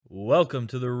Welcome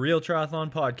to the Real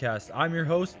Triathlon Podcast. I'm your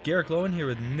host, Garrick Lowen, here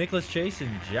with Nicholas Chase and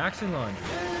Jackson Lund.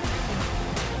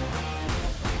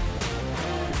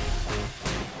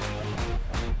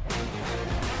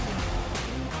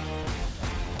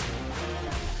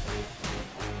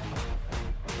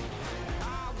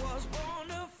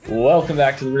 Welcome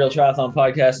back to the Real Triathlon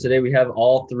Podcast. Today we have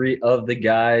all three of the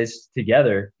guys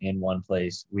together in one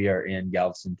place. We are in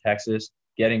Galveston, Texas,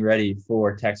 getting ready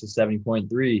for Texas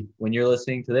 70.3. When you're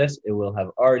listening to this, it will have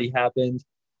already happened.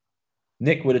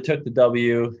 Nick would have took the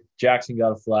W. Jackson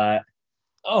got a flat.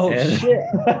 Shit.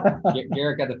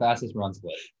 Garrett got the fastest run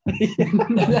split.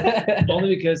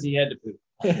 Only because he had to poop.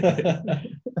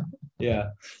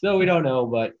 Yeah. So we don't know,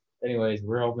 but anyways,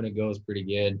 we're hoping it goes pretty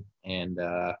good. And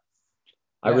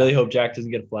I really hope Jack doesn't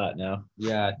get a flat now.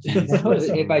 yeah,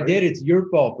 if I did, it's your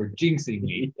fault for jinxing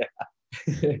me.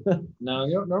 No,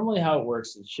 normally how it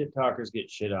works is shit talkers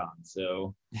get shit on.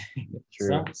 So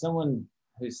someone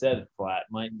who said flat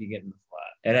might be getting the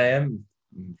flat. And I am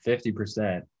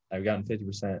 50%. I've gotten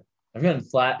 50%. I've gotten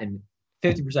flat in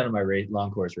 50% of my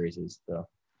long course races. So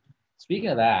Speaking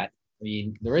of that, I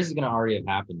mean, the race is going to already have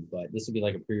happened, but this will be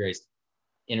like a pre-race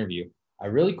interview. I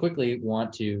really quickly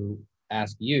want to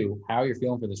ask you how you're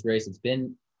feeling for this race. It's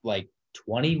been like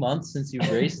 20 months since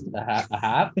you've raced a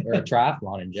half or a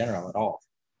triathlon in general at all.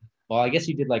 Well, I guess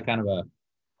you did like kind of a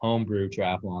homebrew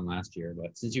triathlon last year,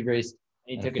 but since you've raced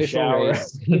He took a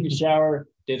shower,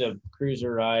 did a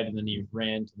cruiser ride, and then he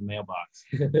ran to the mailbox.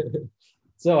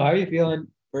 So how are you feeling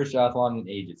first triathlon in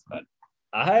ages, bud?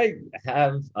 I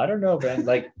don't know, man.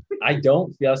 Like, I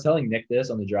was telling Nick this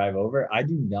on the drive over. I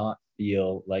do not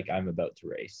feel like I'm about to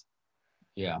race.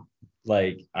 Yeah.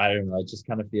 Like, I don't know. I just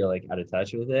kind of feel like out of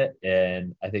touch with it.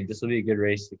 And I think this will be a good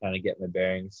race to kind of get my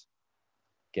bearings,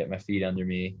 get my feet under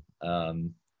me.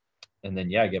 And then,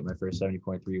 get my first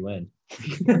 70.3 win.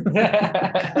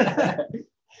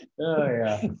 Oh,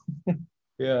 yeah.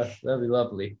 Yeah, that'd be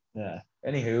lovely. Yeah.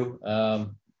 Anywho,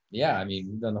 I mean,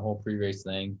 we've done the whole pre-race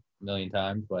thing a million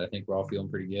times, but I think we're all feeling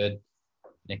pretty good.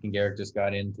 Nick and Garrick just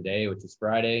got in today, which is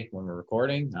Friday when we're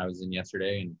recording. I was in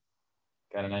yesterday and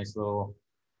got a nice little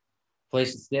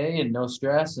place to stay and no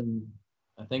stress. And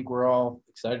I think we're all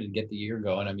excited to get the year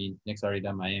going. I mean, Nick's already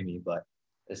done Miami, but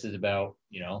this is about,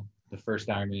 the first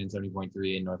Ironman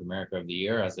 70.3 in North America of the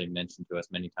year, as they mentioned to us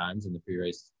many times in the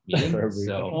pre-race meeting.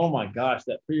 Oh my gosh,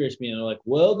 that pre-race meeting, they're like,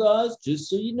 well, guys, just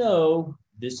so you know,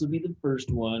 this will be the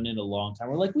first one in a long time.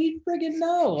 We're like, we friggin'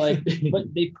 know. Like,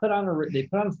 but they put on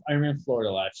Ironman Florida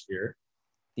last year,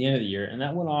 the end of the year, and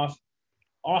that went off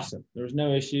awesome. There was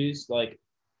no issues. Like,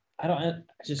 I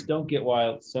just don't get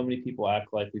why so many people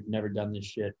act like we've never done this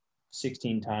shit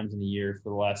 16 times in a year for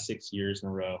the last 6 years in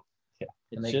a row.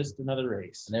 It's just another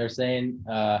race. And they were saying,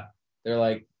 they're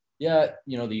like, yeah,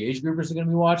 the age groupers are going to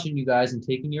be watching you guys and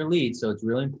taking your lead. So it's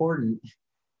really important.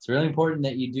 It's really important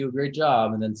that you do a great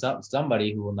job. And then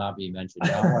somebody who will not be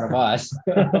mentioned, not one of us,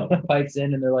 pipes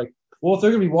in and they're like, well, if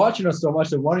they're going to be watching us so much,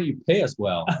 then why don't you pay us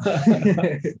well?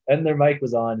 And their mic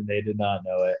was on and they did not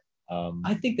know it.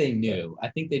 I think they knew. I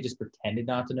think they just pretended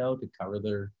not to know to cover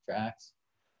their tracks.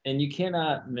 And you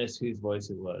cannot miss whose voice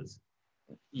it was.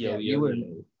 You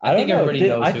would. I think everybody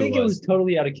knows. I think it was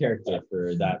totally out of character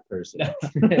for that person.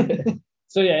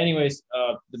 So anyways,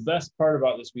 the best part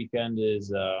about this weekend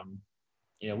is,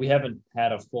 we haven't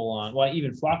had a full on. Well,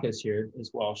 even Flocka's here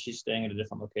as well. She's staying at a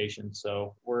different location,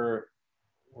 so we're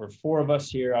 4 of us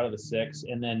here out of the 6.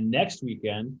 And then next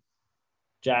weekend,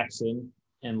 Jackson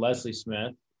and Leslie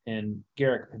Smith and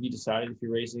Garrick. Have you decided if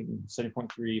you're racing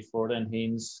 70.3 Florida and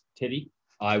Haynes Titty?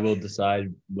 I will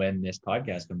decide when this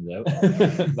podcast comes out.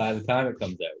 By the time it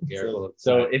comes out, Garrett will.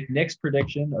 So if Nick's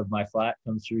prediction of my flat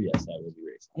comes true, yes, I will be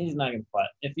racing. He's not going to flat.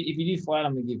 If you do flat,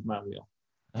 I'm going to give you my wheel.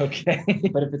 Okay.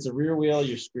 But if it's a rear wheel,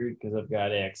 you're screwed because I've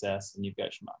got AXS and you've got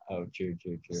Shimano. Oh, true.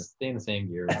 Stay in the same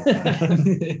gear.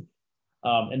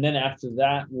 And then after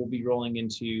that, we'll be rolling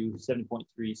into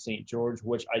 70.3 St. George,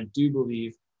 which I do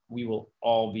believe we will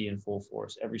all be in full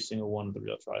force. Every single one of the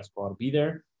Real Tri Squad will be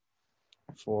there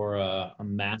for a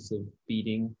massive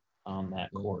beating on that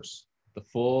course. The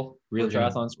full Real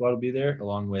Triathlon Squad will be there,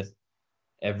 along with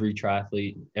every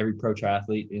triathlete, every pro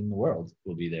triathlete in the world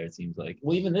will be there, it seems like.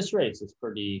 Well, even this race is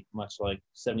pretty much like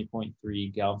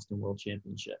 70.3 Galveston World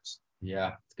Championships.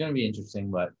 Yeah, it's going to be interesting,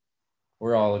 but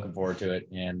we're all looking forward to it.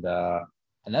 And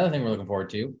another thing we're looking forward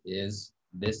to is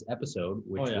this episode,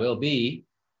 which will be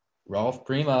Rolf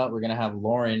Prima. We're going to have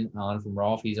Lauren on from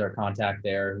Rolf. He's our contact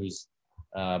there, who's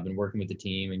been working with the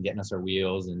team and getting us our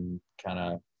wheels and kind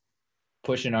of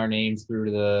pushing our names through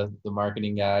to the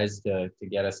marketing guys to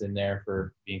get us in there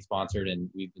for being sponsored. And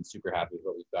we've been super happy with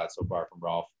what we've got so far from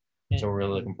Rolf. So we're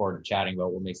really looking forward to chatting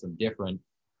about what makes them different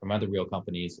from other wheel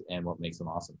companies and what makes them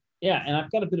awesome. Yeah, and I've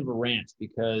got a bit of a rant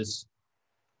because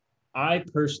I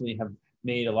personally have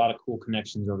made a lot of cool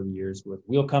connections over the years with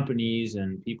wheel companies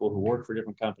and people who work for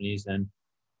different companies. And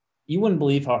you wouldn't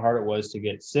believe how hard it was to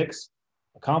get 6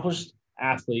 accomplished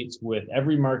athletes with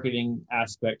every marketing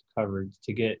aspect covered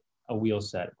to get a wheel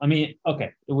set. I mean,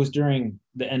 okay, it was during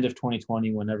the end of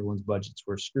 2020 when everyone's budgets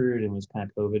were screwed and it was kind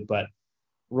of COVID, but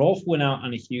Rolf went out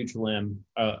on a huge limb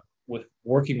with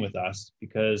working with us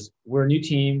because we're a new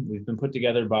team. We've been put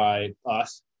together by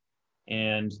us.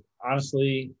 And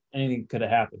honestly, anything could have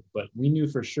happened, but we knew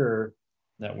for sure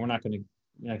that we're not going to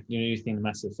do anything to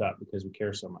mess this up because we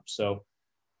care so much. So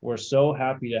we're so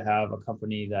happy to have a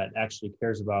company that actually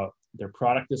cares about their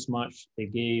product this much. They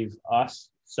gave us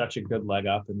such a good leg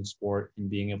up in the sport and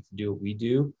being able to do what we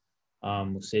do,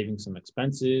 saving some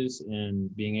expenses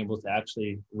and being able to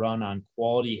actually run on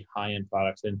quality high-end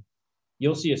products. And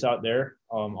you'll see us out there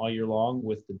all year long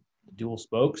with the dual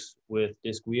spokes, with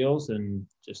disc wheels, and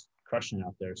just crushing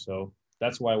out there. So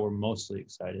that's why we're mostly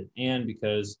excited. And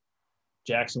because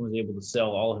Jackson was able to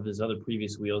sell all of his other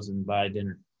previous wheels and buy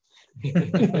dinner.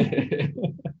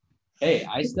 Hey,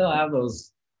 I still have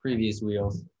those previous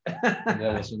wheels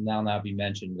that should now not be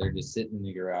mentioned. They're just sitting in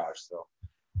the garage. So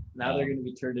now they're going to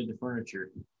be turned into furniture,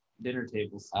 dinner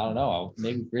tables. I don't know.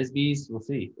 Maybe Frisbees. We'll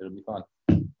see. It'll be fun.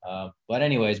 But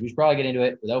anyways, we should probably get into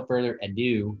it. Without further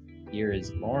ado, here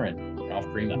is Lauren, Rolf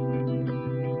Prima.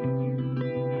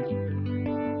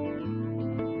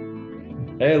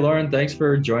 Hey, Lauren, thanks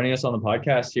for joining us on the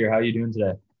podcast here. How are you doing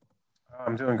today?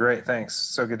 I'm doing great. Thanks.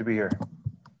 So good to be here.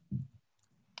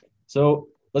 So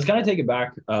let's kind of take it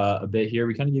back a bit here.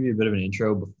 We kind of give you a bit of an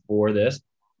intro before this.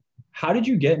 How did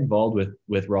you get involved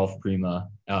with Rolf Prima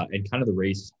and kind of the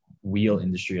race wheel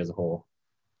industry as a whole?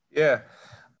 Yeah.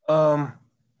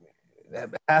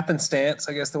 Happenstance,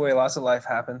 I guess, the way lots of life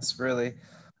happens, really.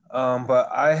 But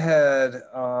I had,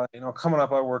 coming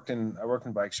up, I worked in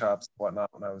bike shops and whatnot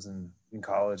when I was in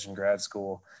college and grad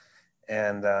school,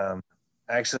 and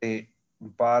actually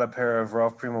bought a pair of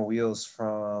Rolf Prima wheels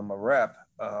from a rep.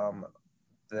 And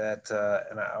I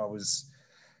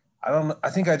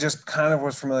think I just kind of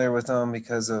was familiar with them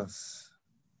because of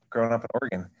growing up in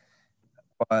Oregon,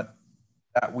 but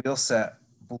that wheel set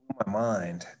blew my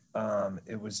mind.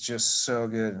 It was just so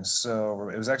good. And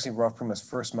it was actually Rolf Prima's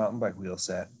first mountain bike wheel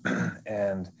set.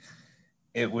 And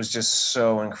it was just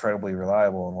so incredibly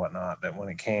reliable and whatnot that when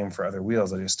it came for other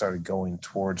wheels, I just started going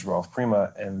towards Rolf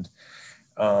Prima, and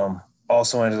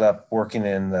also ended up working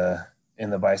in the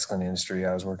bicycling industry.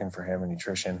 I was working for Hammer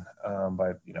Nutrition,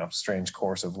 by, strange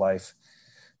course of life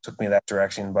took me that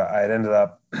direction, but I had ended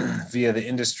up via the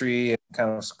industry, kind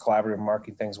of collaborative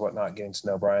marketing things, whatnot, getting to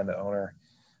know Brian, the owner.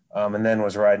 And then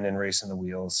was riding and racing the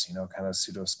wheels, kind of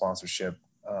pseudo sponsorship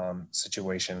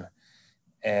situation.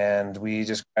 And we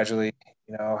just gradually,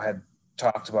 had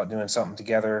talked about doing something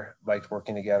together, liked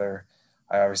working together.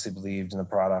 I obviously believed in the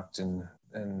product and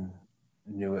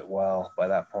knew it well by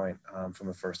that point, from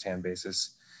a firsthand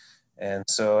basis. And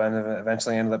so I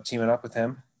eventually ended up teaming up with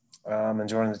him and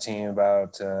joining the team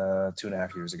about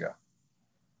 2.5 years ago.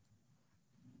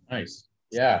 Nice.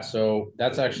 Yeah. So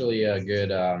that's actually a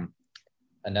good,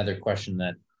 another question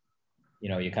that,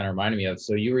 you kind of reminded me of.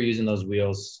 So you were using those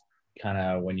wheels kind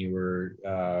of when you were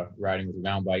riding with your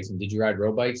mountain bikes, and did you ride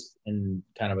road bikes in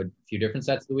kind of a few different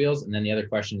sets of the wheels? And then the other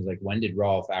question is, like, when did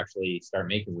Rolf actually start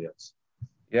making wheels?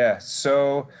 Yeah.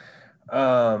 So,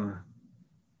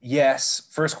 yes.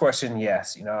 First question.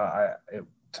 Yes.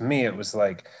 To me, it was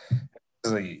like,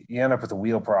 you end up with a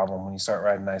wheel problem when you start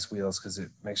riding nice wheels, because it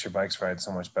makes your bikes ride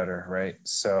so much better. Right.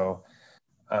 So,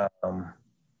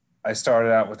 I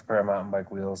started out with a pair of mountain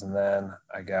bike wheels, and then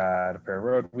I got a pair of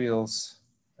road wheels,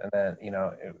 and then,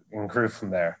 it grew from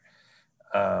there.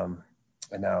 And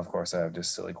now, of course, I have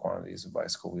just silly quantities of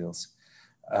bicycle wheels.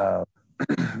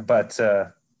 But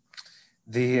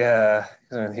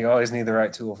you always need the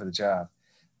right tool for the job.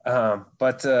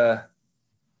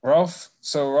 Rolf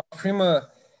Prima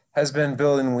has been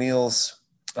building wheels.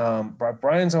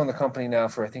 Brian's owned the company now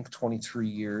for, I think, 23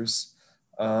 years.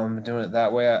 Doing it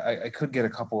that way. I could get a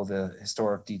couple of the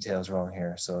historic details wrong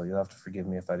here, so you'll have to forgive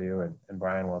me if I do, and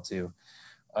Brian will too.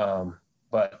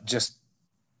 But just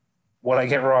what I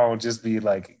get wrong would just be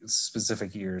like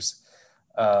specific years.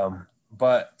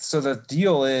 But so the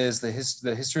deal is, the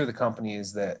history of the company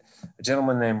is that a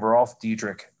gentleman named Rolf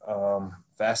Diedrich,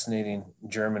 fascinating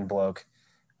German bloke,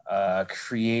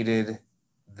 created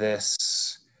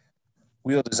this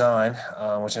wheel design,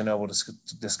 which I know we'll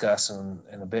discuss in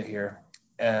a bit here.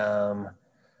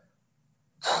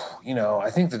 I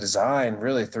think the design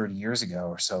really 30 years ago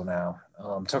or so now.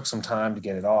 took some time to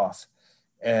get it off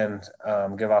and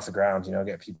get it off the ground,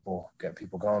 get people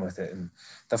going with it. And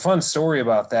the fun story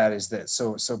about that is that,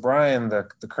 so Brian, the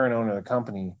current owner of the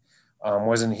company,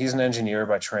 he's an engineer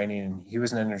by training, and he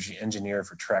was an engineer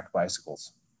for Trek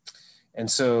bicycles. And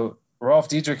so Rolf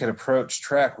Dietrich had approached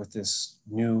Trek with this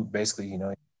new, basically,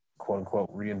 quote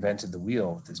unquote, reinvented the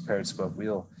wheel with this parrot spoke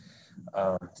wheel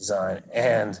design.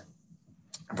 And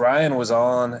Brian was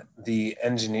on the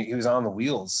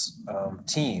wheels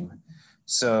team.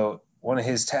 So one of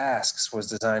his tasks was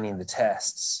designing the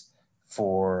tests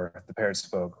for the parrot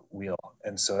spoke wheel.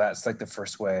 And so that's like the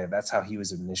first way, that's how he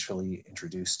was initially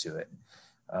introduced to it.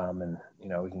 And,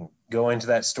 we can go into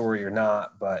that story or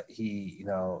not, but he,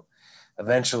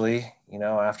 eventually,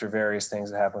 after various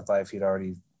things that happened with life, he'd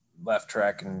already left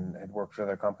Trek and had worked for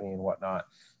their company and whatnot,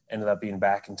 ended up being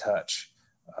back in touch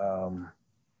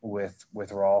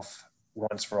with Rolf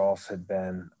once Rolf had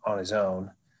been on his own,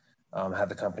 had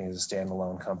the company as a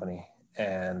standalone company,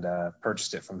 and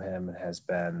purchased it from him and has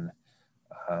been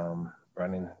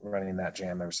running that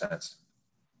jam ever since.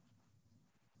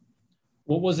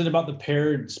 What was it about the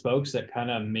paired spokes that kind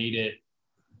of made it,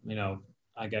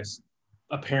 I guess,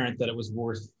 apparent that it was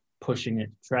worth pushing it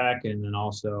to Track, and then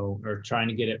also, or trying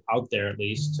to get it out there at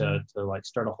least to like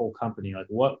start a whole company? Like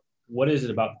what is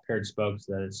it about the paired spokes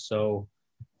that is so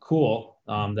cool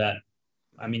that,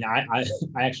 I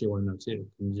actually want to know too.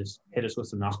 Can you just hit us with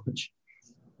some knowledge?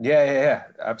 Yeah,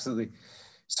 absolutely.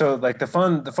 So like the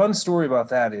fun story about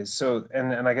that is, so,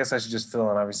 and I guess I should just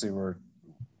fill in, obviously we're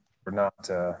not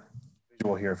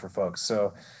visual here for folks.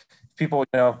 So people,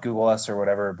 Google us or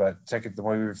whatever, but the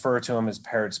way we refer to them as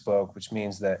paired spoke, which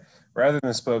means that rather than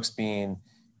the spokes being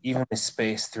evenly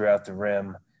spaced throughout the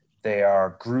rim, they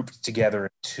are grouped together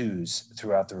in twos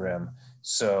throughout the rim.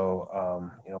 So,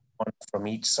 one from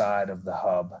each side of the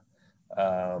hub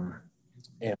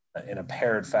in a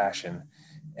paired fashion.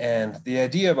 And the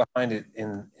idea behind it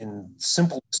in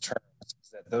simplest terms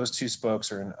is that those two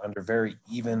spokes are under very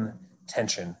even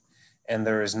tension. And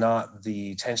there is not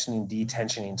the tensioning,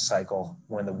 detensioning cycle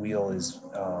when the wheel is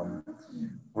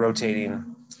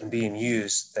rotating and being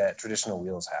used that traditional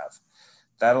wheels have.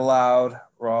 That allowed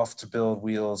Rolf to build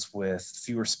wheels with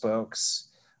fewer spokes,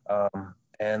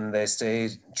 and they stay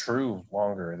true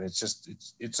longer.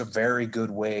 It's a very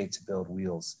good way to build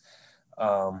wheels.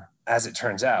 As it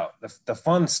turns out, the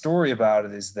fun story about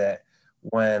it is that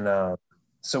when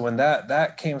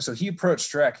that came, so he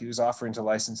approached Trek, he was offering to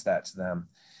license that to them.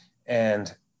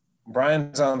 And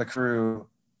Brian's on the crew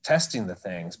testing the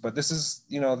things, but this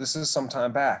is some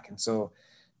time back. And so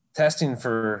testing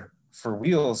for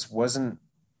wheels wasn't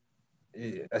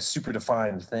a super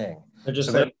defined thing. They're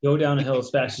just like, go down a hill as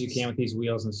fast as you can with these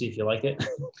wheels and see if you like it.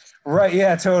 Right.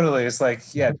 Yeah, totally. It's like,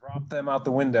 drop them out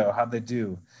the window. How'd they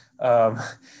do? So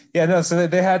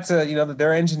they had to,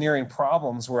 their engineering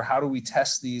problems were, how do we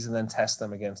test these and then test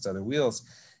them against other wheels?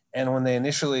 And when they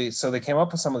they came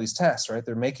up with some of these tests, right?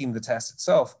 They're making the test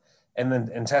itself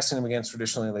and testing them against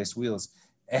traditionally laced wheels.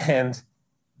 And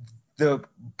the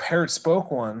paired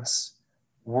spoke ones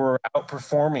were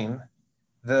outperforming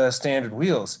the standard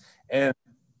wheels. And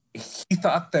he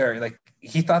thought their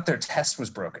test was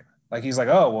broken. Like, he's like,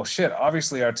 oh, well, shit,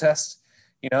 obviously our test,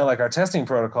 our testing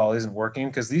protocol isn't working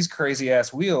because these crazy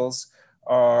ass wheels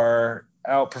are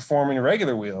outperforming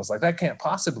regular wheels. Like, that can't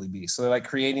possibly be. So they're like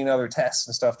creating other tests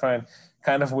and stuff, trying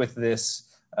kind of with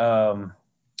this,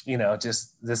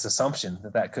 just this assumption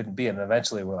that couldn't be. And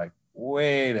eventually we're like,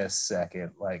 wait a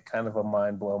second, like kind of a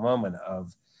mind blow moment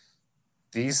of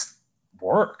these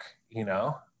work,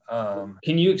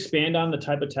 Can you expand on the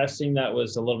type of testing that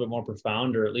was a little bit more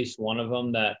profound, or at least one of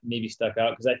them that maybe stuck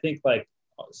out? Because I think like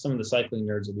some of the cycling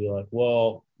nerds would be like,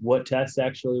 well, what tests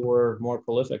actually were more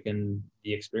prolific in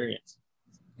the experience?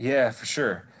 Yeah, for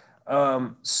sure.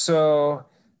 So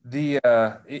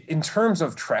in terms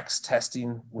of Trek's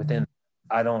testing within,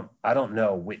 I don't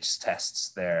know which tests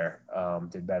there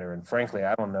did better. And frankly,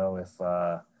 I don't know if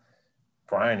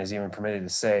Brian is even permitted to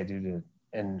say due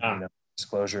to,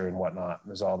 disclosure and whatnot.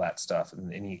 There's all that stuff.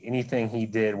 And anything he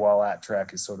did while at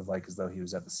Trek is sort of like as though he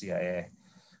was at the CIA.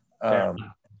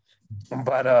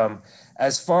 But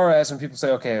as far as when people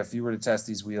say, okay, if you were to test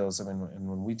these wheels, and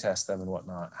when we test them and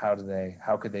whatnot, how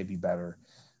could they be better?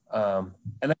 And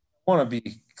I want to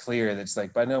be clear that it's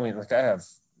like, by no means, like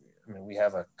we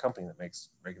have a company that makes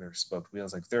regular spoked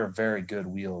wheels. Like, there are very good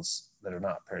wheels that are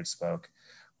not paired spoke.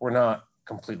 We're not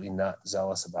completely not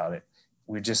zealous about it.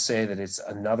 We just say that it's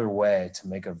another way to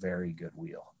make a very good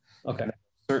wheel. Okay. And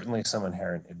certainly some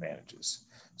inherent advantages.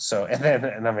 So,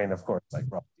 of course, like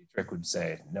Rolf would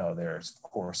say, no, there's of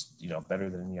course, better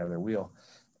than any other wheel.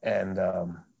 And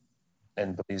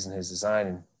and believes in his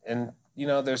design. And you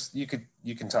know, you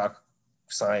can talk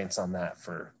science on that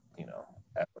for, you know,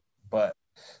 but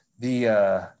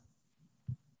the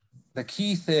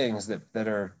key things that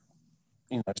are,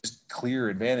 you know, just clear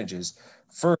advantages.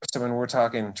 First, I mean, we're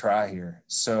talking tri here.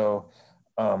 So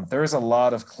there's a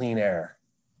lot of clean air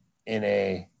in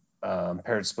a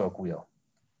paired spoke wheel,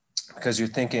 because you're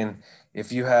thinking,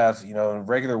 if you have, you know, a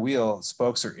regular wheel,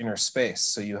 spokes are interspaced.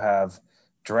 So you have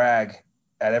drag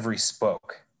at every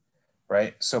spoke,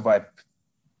 right? So by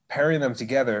pairing them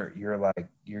together,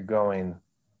 you're going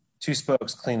two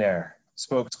spokes, clean air,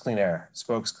 spokes, clean air,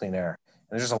 spokes, clean air.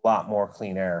 And there's just a lot more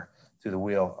clean air through the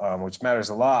wheel, which matters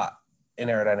a lot in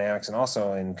aerodynamics and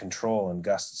also in control and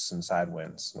gusts and side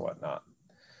winds and whatnot.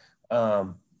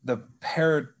 The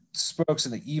paired spokes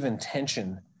and the even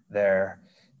tension there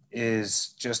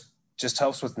is just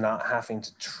helps with not having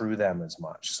to true them as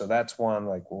much. So that's one,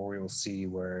 like, where we will see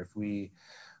where if we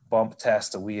bump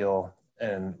test a wheel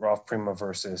and Rolf Prima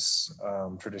versus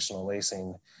traditional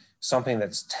lacing, something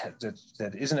that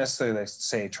isn't necessarily, like,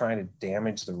 say, trying to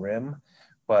damage the rim,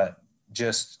 but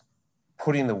just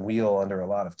putting the wheel under a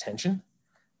lot of tension,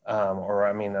 or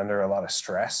I mean, under a lot of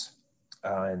stress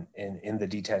in the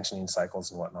detensioning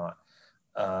cycles and whatnot.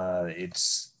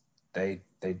 They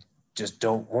just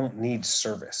won't need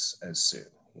service as soon.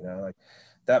 You know, like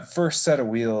that first set of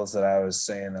wheels that I was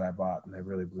saying that I bought, and they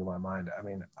really blew my mind. I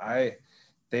mean,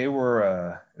 it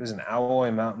was an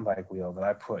alloy mountain bike wheel that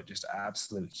I put just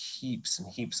absolute heaps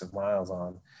and heaps of miles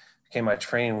on. Became my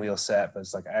training wheel set, but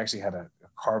it's like I actually had a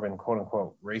carbon quote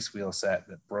unquote race wheel set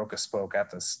that broke a spoke at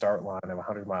the start line of a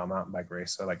 100-mile mountain bike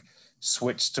race. So like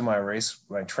switched to my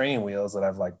training wheels that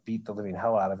I've like beat the living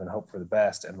hell out of and hope for the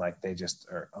best, and like they just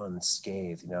are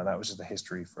unscathed. You know, that was just the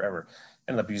history forever.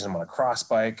 Ended up using them on a cross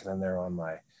bike, and then they're on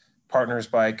my partner's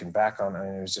bike and back on. I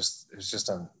mean, it was just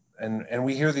on. And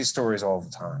we hear these stories all the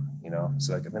time, you know.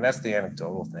 So like, I mean, that's the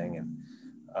anecdotal thing, and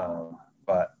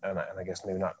but I guess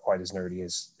maybe not quite as nerdy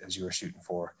as you were shooting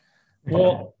for.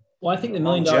 Well, I think the $1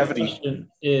 million Longevity.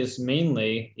 question is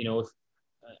mainly, you know,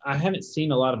 I haven't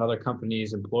seen a lot of other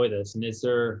companies employ this. And is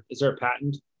there a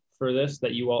patent for this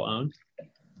that you all own?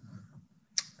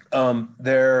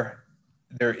 There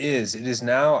is. It is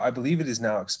now, I believe it is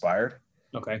now expired.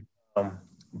 Okay.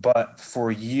 But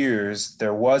for years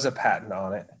there was a patent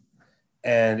on it,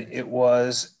 and it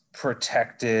was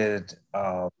protected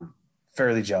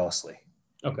fairly jealously.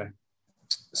 Okay.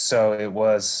 So it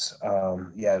was,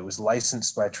 it was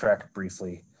licensed by Trek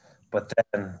briefly, but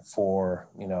then for,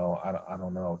 you know, I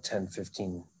don't know, 10,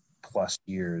 15 plus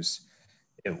years,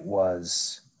 it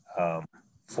was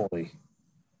fully,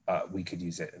 we could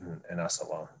use it and us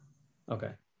alone.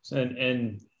 Okay. So,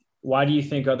 and why do you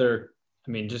think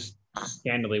just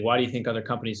candidly, why do you think other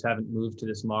companies haven't moved to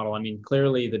this model? I mean,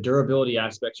 clearly the durability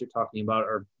aspects you're talking about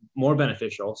are more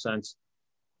beneficial, since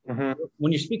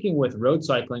when you're speaking with road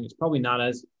cycling, it's probably not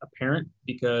as apparent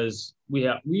because we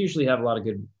usually have a lot of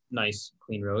good, nice,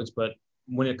 clean roads. But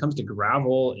when it comes to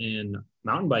gravel and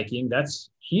mountain biking,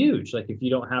 that's huge. Like if you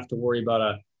don't have to worry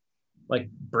about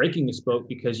breaking a spoke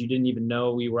because you didn't even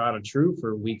know we were out of true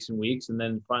for weeks and weeks, and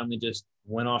then finally just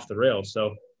went off the rails.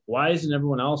 So why isn't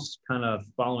everyone else kind of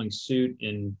following suit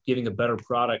and giving a better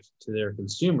product to their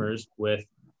consumers with,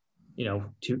 you know,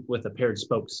 with a paired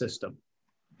spoke system?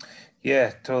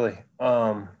 Yeah, totally.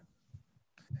 I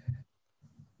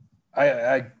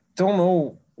don't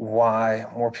know why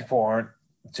more people aren't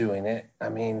doing it. I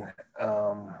mean,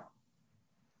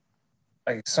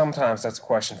 sometimes that's a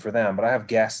question for them, but I have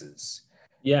guesses.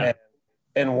 Yeah.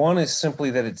 And one is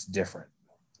simply that it's different.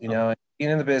 You know,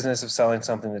 being in the business of selling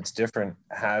something that's different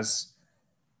has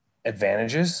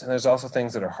advantages, and there's also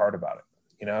things that are hard about it.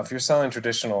 You know, if you're selling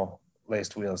traditional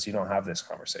laced wheels, you don't have this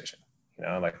conversation. You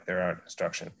know, like there aren't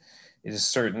instruction. It is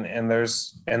certain, and there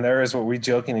is what we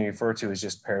jokingly refer to as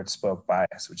just paired spoke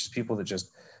bias, which is people that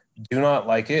just do not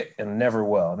like it and never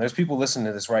will. And there's people listening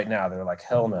to this right now. They're like,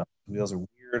 hell no, wheels are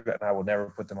weird, and I will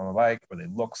never put them on a bike, or they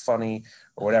look funny,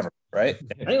 or whatever. Right?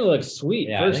 I think it looks sweet.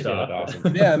 Yeah, first I think off, it looked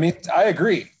awesome. Yeah, I mean, I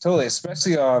agree totally,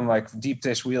 especially on like deep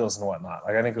dish wheels and whatnot.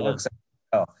 Like I think it looks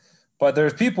well. But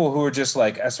there's people who are just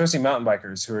like, especially mountain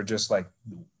bikers, who are just like,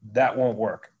 that won't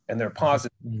work, and they're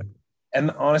positive.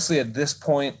 And honestly, at this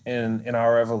point in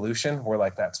our evolution, we're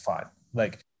like, that's fine.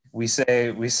 Like we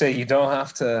say you don't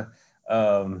have to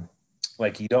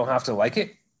you don't have to like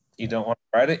it. You don't want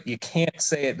to ride it. You can't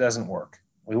say it doesn't work.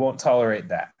 We won't tolerate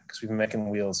that, because we've been making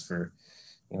wheels for,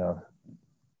 you know,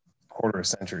 quarter of a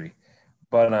century.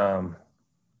 But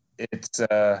it's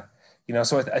you know,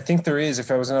 so I think there is,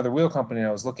 if I was another wheel company and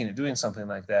I was looking at doing something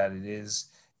like that, it is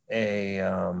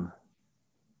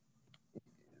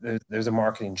there's a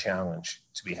marketing challenge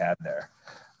to be had there.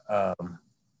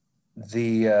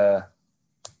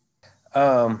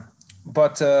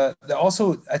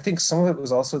 Also, I think some of it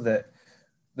was also that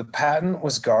the patent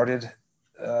was guarded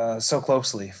so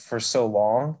closely for so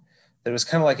long that it was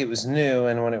kind of like it was new,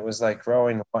 and when it was like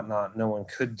growing and whatnot, no one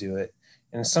could do it.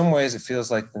 In some ways, it feels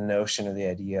like the notion or the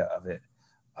idea of it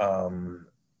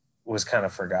was kind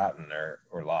of forgotten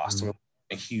or lost. Mm-hmm. We're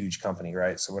a huge company,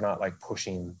 right? So we're not like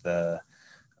pushing the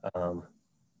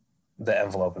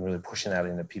envelope and really pushing that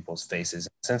into people's faces.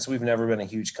 Since we've never been a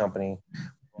huge company,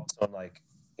 we're also like,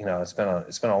 it's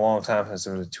been a long time since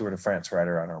there was a Tour de France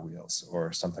rider on our wheels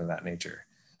or something of that nature.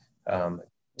 Well,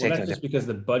 that's just because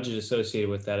the budget associated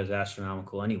with that is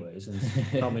astronomical anyways, and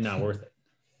it's probably not worth it.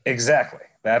 Exactly.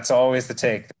 That's always the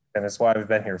take, and it's why we've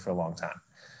been here for a long time.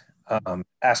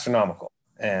 Astronomical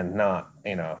and not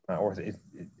worth it.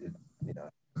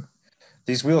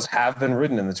 These wheels have been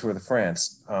ridden in the Tour de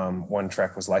France when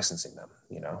Trek was licensing them,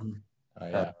 Oh,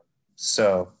 yeah.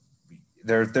 So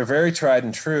they're very tried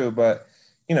and true, but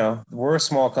we're a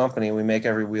small company. We make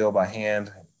every wheel by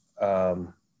hand.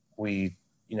 We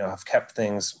have kept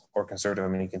things more conservative. I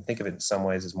mean, you can think of it in some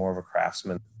ways as more of a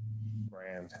craftsman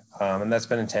brand, and that's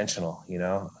been intentional.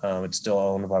 It's still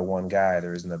owned by one guy.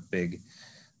 There isn't a big,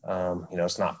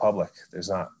 it's not public. There's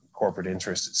not corporate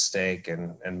interest at stake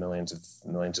and millions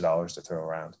of dollars to throw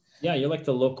around. Yeah, you're like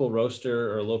the local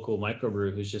roaster or local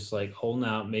microbrew who's just like holding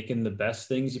out, making the best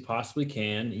things you possibly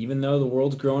can. Even though the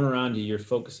world's growing around you, you're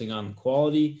focusing on the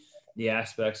quality, the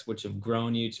aspects which have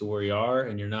grown you to where you are,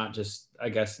 and you're not just, I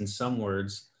guess, in some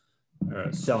words,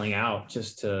 selling out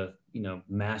just to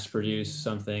mass produce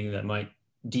something that might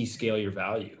descale your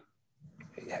value.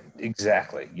 Yeah,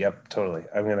 exactly. Yep, totally.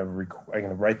 I'm gonna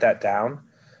write that down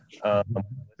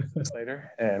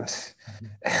later and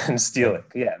steal it.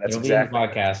 Yeah, that's It'll exactly. be in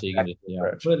the podcast, so you can just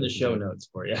put it in the show notes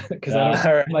for you because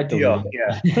I might deal.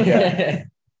 Yeah.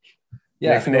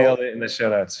 Nick nailed it in the show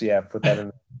notes. Yeah, put that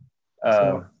in.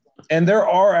 And there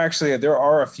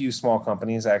are a few small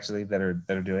companies actually that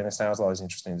are doing this now. It's always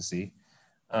interesting to see,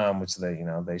 which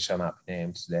they shall not be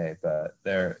named today, but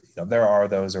there are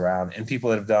those around, and people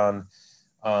that have done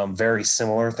very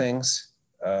similar things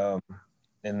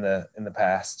in the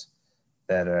past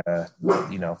that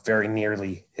very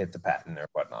nearly hit the patent or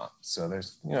whatnot. So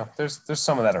there's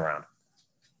some of that around.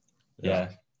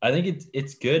 Yeah, I think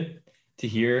it's good to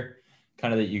hear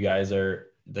kind of that you guys are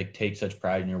like take such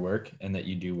pride in your work and that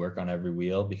you do work on every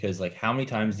wheel, because like how many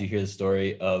times do you hear the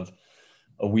story of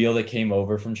a wheel that came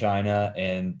over from China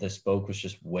and the spoke was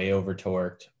just way over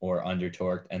torqued or under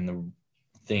torqued and the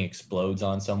thing explodes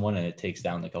on someone and it takes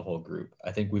down like a whole group.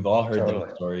 I think we've all heard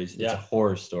those stories. It's a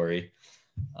horror story.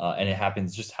 And it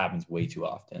happens way too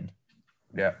often.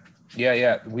 Yeah.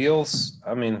 Wheels.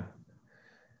 I mean,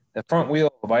 the front wheel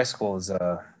of a bicycle is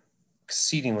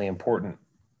exceedingly important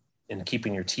in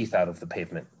keeping your teeth out of the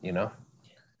pavement. Yeah.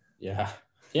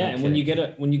 And when you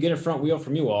get a front wheel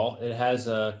from you all, it has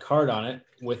a card on it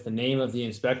with the name of the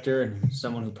inspector and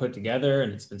someone who put together,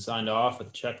 and it's been signed off with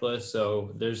a checklist.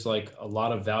 So there's like a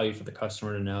lot of value for the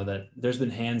customer to know that there's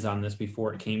been hands on this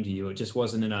before it came to you. It just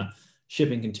wasn't in a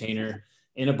shipping container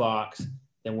in a box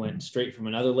that went straight from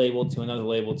another label to another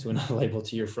label to another label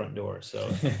to your front door. So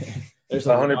there's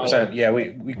 100%. Yeah,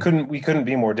 we couldn't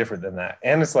be more different than that.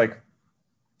 And it's like,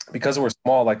 because we're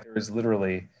small, like there is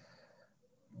literally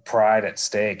pride at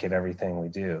stake in everything we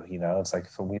do. It's like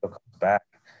if a wheel comes back,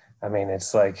 I mean,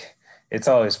 it's like, it's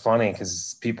always funny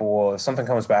because people will, if something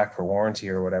comes back for warranty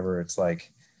or whatever, it's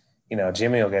like,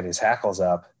 Jimmy will get his hackles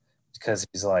up because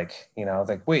he's like,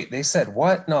 like, wait, they said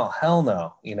what? No, hell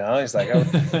no. He's like, I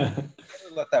would never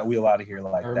let that wheel out of here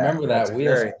like that. I remember that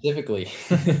wheel specifically.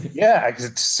 Yeah,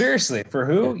 seriously, for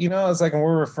who? It's like, and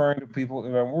we're referring to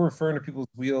people's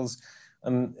wheels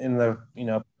in the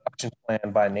production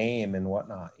plan by name and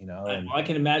whatnot. I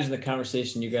can imagine the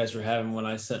conversation you guys were having when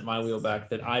I sent my wheel back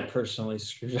that I personally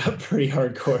screwed up pretty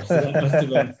hardcore. So that must have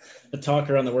been a talk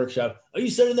around the workshop. Are you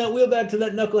sending that wheel back to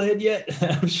that knucklehead yet?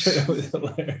 I'm sure it was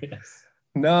hilarious.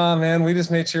 No, man, we just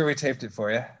made sure we taped it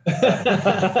for you.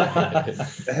 It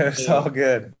was all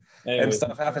good. Anyway, and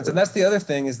stuff happens. And that's the other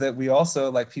thing is that we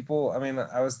also like people. I mean,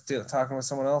 I was talking with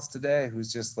someone else today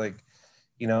who's just like,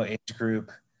 age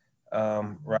group,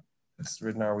 it's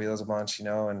ridden our wheels a bunch,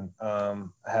 and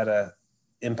had a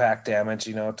impact damage,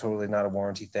 totally not a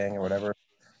warranty thing or whatever.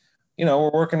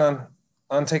 We're working on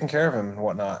taking care of him and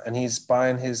whatnot. And he's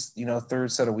buying his,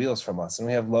 third set of wheels from us. And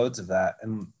we have loads of that.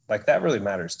 And like, that really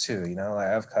matters too. I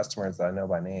have customers that I know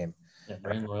by name. Yeah,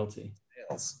 brand loyalty.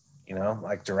 Sales,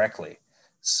 like directly.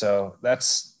 So that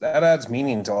adds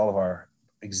meaning to all of our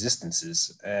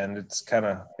existences. And it's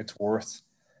worth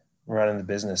running the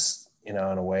business, in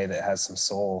a way that has some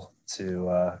soul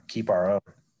to keep our own.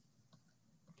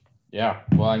 Yeah.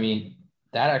 Well, I mean,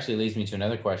 that actually leads me to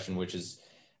another question, which is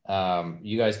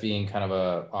you guys being kind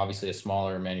of obviously a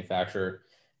smaller manufacturer.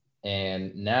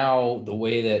 And now the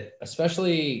way that,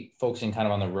 especially focusing kind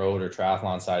of on the road or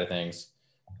triathlon side of things,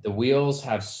 the wheels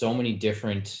have so many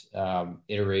different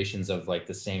iterations of like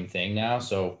the same thing now.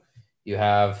 So you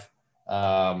have,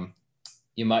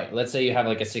 let's say you have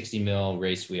like a 60 mil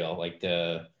race wheel, like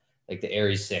the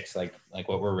Aries 6, like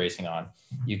what we're racing on.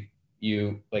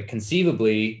 You like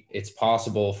conceivably it's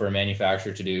possible for a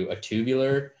manufacturer to do a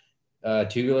tubular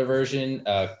version,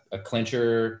 a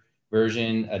clincher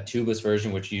version, a tubeless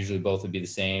version, which usually both would be the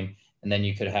same. And then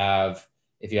you could have,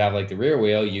 if you have like the rear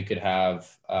wheel, you could have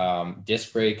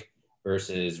disc brake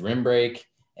versus rim brake,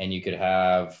 and you could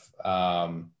have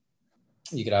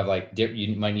like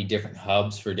you might need different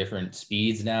hubs for different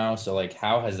speeds now. So like,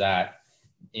 how has that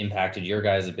impacted your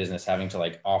guys' business, having to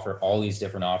like offer all these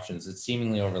different options? It's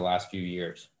seemingly over the last few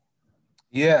years.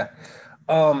 Yeah,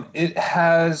 it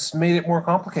has made it more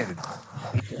complicated.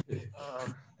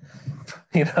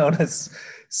 That's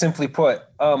simply put.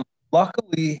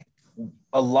 Luckily,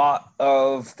 a lot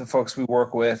of the folks we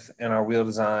work with in our wheel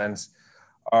designs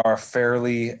are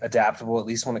fairly adaptable, at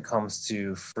least when it comes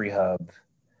to free hub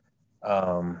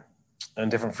and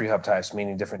different free hub types,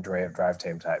 meaning different drive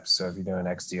tame types. So if you're doing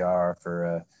XDR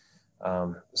for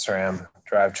a SRAM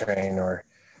drivetrain or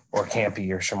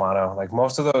Campy or Shimano, like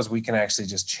most of those, we can actually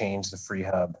just change the free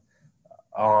hub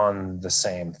on the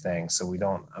same thing. So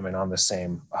on the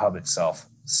same hub itself.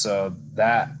 So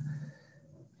that,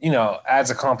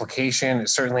 adds a complication. It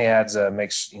certainly adds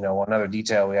another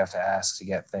detail we have to ask to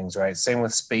get things right. Same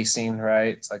with spacing,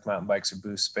 right? It's like mountain bikes are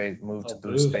boost spacing.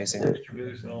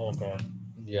 Boost. Oh god.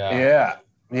 Yeah.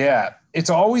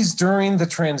 It's always during the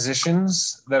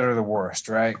transitions that are the worst,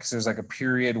 right? Because there's like a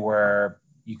period where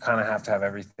you kind of have to have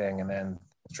everything and then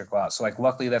trickle out. So like,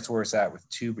 luckily that's where it's at with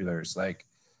tubulars. Like,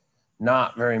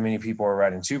 not very many people are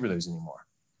riding tubulars anymore.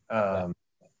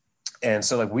 And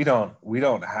so like we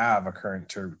don't have a current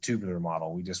tubular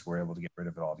model. We just were able to get rid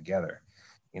of it altogether.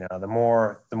 The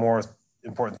more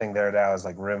important thing there now is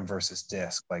like rim versus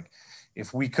disc. Like,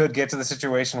 if we could get to the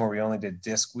situation where we only did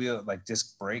disc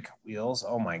brake wheels,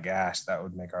 oh my gosh, that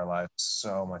would make our lives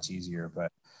so much easier.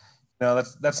 But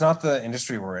that's not the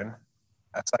industry we're in.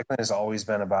 Cycling has always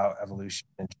been about evolution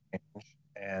and change,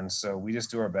 and so we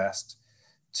just do our best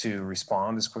to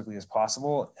respond as quickly as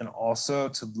possible, and also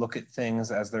to look at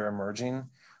things as they're emerging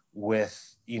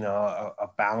with a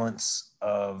balance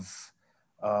of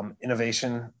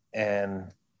innovation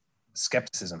and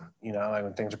skepticism. Like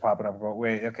when things are popping up, go,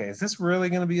 wait, okay, is this really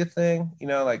going to be a thing?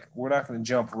 Like, we're not going to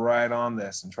jump right on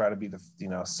this and try to be the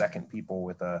second people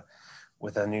with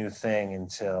a new thing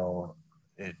until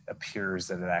it appears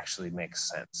that it actually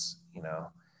makes sense.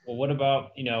 Well, what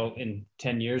about, in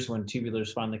 10 years when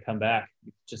tubulars finally come back,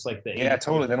 just like the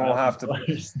totally. Then we'll have to,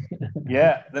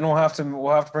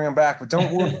 we'll have to bring them back, but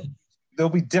don't worry. They'll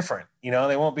be different. They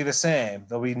won't be the same.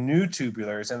 There'll be new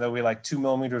tubulars and they'll be like 2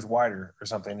 millimeters wider or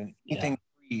something. And anything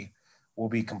free will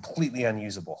be completely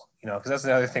unusable, because that's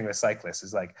the other thing with cyclists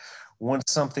is like, once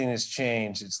something has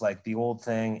changed, it's like the old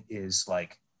thing is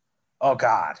like, oh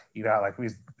God, like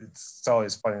it's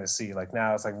always funny to see, like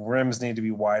now it's like rims need to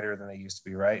be wider than they used to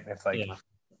be. Right. And it's like,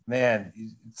 man,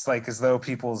 it's like as though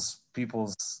people's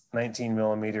 19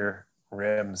 millimeter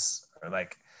rims are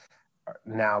like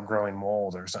now growing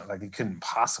mold or something. Like you couldn't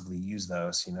possibly use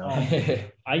those,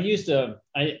 I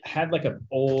had like an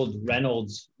old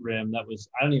Reynolds rim that was,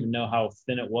 I don't even know how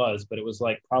thin it was, but it was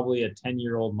like probably a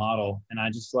 10-year-old model. And I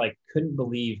just like couldn't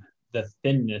believe the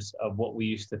thinness of what we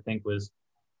used to think was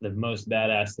the most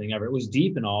badass thing ever. It was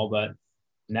deep and all, but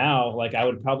now like I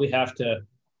would probably have to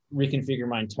reconfigure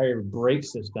my entire brake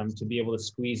system to be able to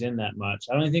squeeze in that much.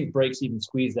 I don't even think brakes even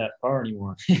squeeze that far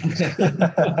anymore.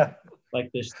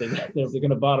 Like they're going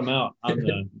to bottom out on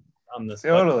the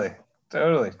totally.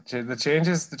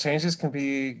 The changes can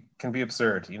be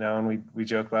absurd, and we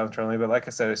joke about it internally, but like I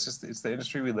said, it's the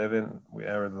industry we live in,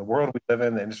 or the world we live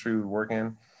in, the industry we work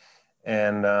in,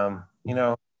 and we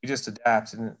just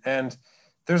adapt. And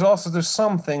there's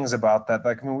some things about that,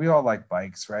 like, I mean, we all like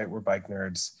bikes, right? We're bike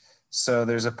nerds. So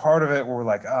there's a part of it where we're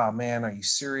like, oh man, are you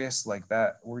serious? Like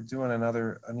that, we're doing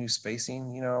a new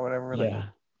spacing, or whatever, like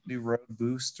new road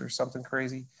boost or something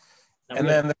crazy. And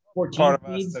then there's part of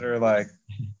us that are like,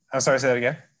 I'm sorry, say that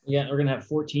again. Yeah, we're gonna have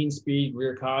 14-speed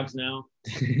rear cogs now.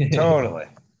 Totally.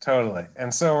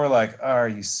 And so we're like, oh, are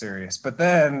you serious? But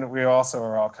then we also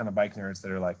are all kind of bike nerds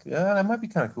that are like, yeah, that might be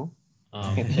kind of cool.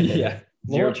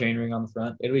 Zero chainring on the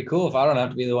front. It'd be cool if I don't have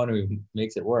to be the one who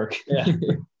makes it work. Yeah.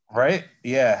 Right?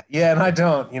 Yeah. Yeah. And I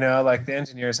don't, like the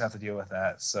engineers have to deal with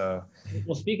that. So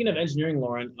Well, speaking of engineering,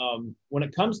 Lauren, when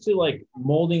it comes to like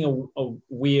molding a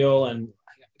wheel, and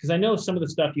because I know some of the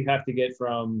stuff you have to get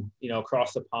from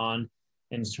across the pond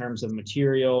in terms of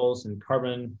materials and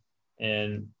carbon,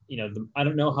 and I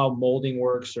don't know how molding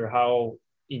works or how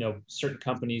certain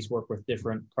companies work with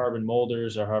different carbon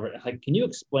molders or however. Like, can you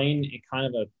explain in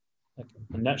kind of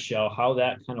a nutshell how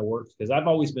that kind of works? Because I've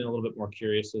always been a little bit more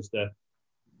curious as to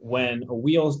when a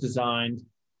wheel is designed,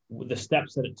 the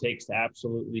steps that it takes to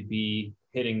absolutely be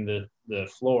hitting the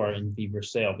floor in be for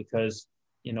sale. Because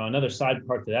another side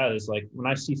part to that is like when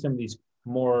I see some of these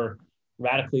more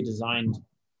radically designed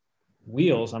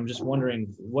wheels, I'm just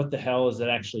wondering what the hell does it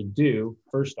actually do?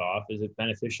 First off, is it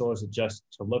beneficial or is it just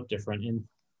to look different? And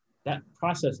that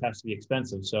process has to be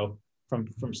expensive. So from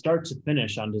start to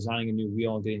finish on designing a new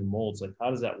wheel and getting the molds, like how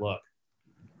does that look?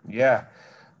 yeah.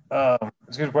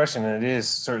 It's a good question. And it is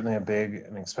certainly a big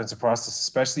and expensive process,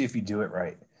 especially if you do it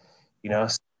right.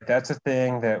 So that's a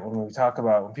thing that when we talk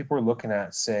about, when people are looking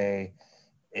at, say,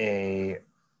 an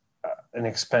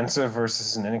expensive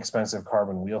versus an inexpensive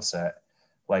carbon wheel set,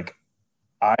 like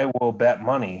I will bet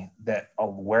money that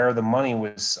where a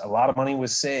lot of money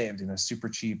was saved in a super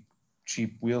cheap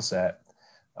wheel set.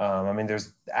 I mean,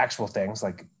 there's actual things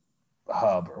like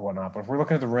hub or whatnot, but if we're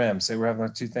looking at the rim, say we're having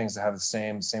two things that have the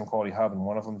same quality hub, and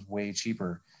one of them is way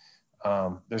cheaper.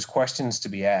 There's questions to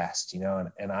be asked,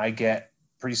 and I get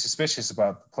pretty suspicious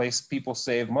about the place people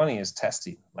save money is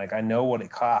testing. Like I know what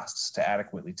it costs to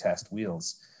adequately test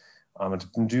wheels, and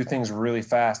to do things really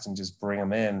fast and just bring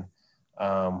them in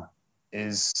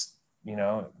is,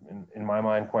 in my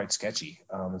mind, quite sketchy,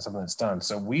 and something that's done.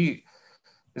 So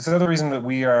it's another reason that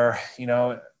we are,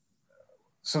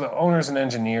 so the owner's an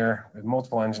engineer with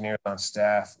multiple engineers on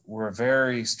staff. We're a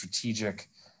very strategic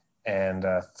and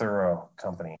thorough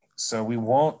company. So we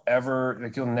won't ever,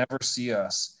 like you'll never see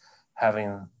us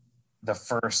having the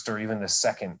first or even the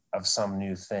second of some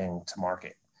new thing to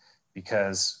market,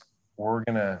 because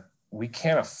we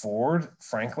can't afford,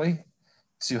 frankly,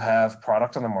 to have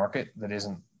product on the market that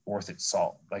isn't worth its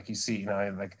salt. Like you see,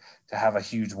 like to have a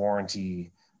huge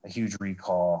warranty, a huge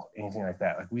recall, anything like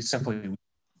that. Like we simply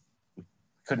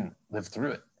couldn't live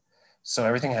through it. So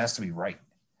everything has to be right.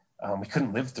 We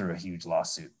couldn't live through a huge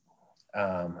lawsuit.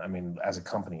 I mean, as a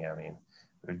company,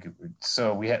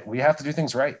 so we have to do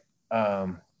things right.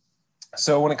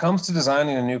 So when it comes to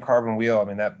designing a new carbon wheel, I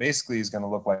mean, that basically is going to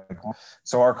look like,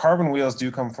 so our carbon wheels do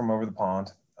come from over the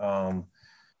pond. I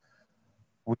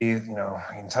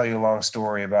can tell you a long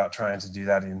story about trying to do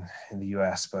that in the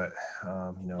US, but,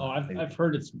 I've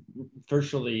heard it's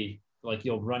virtually like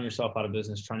you'll run yourself out of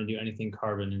business trying to do anything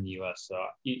carbon in the US. So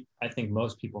I think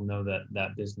most people know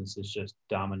that business is just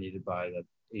dominated by the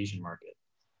Asian market.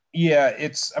 Yeah,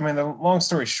 the long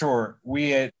story short,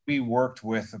 we worked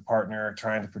with a partner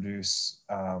trying to produce,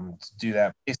 to do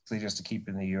that basically just to keep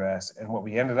in the US. And what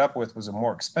we ended up with was a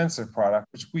more expensive product,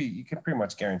 which you can pretty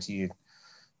much guarantee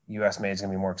US made is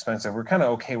going to be more expensive. We're kind of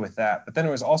okay with that. But then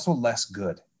it was also less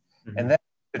good. Mm-hmm. And that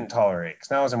we couldn't tolerate because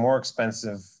now it's a more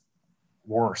expensive,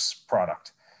 worse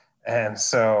product. And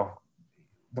so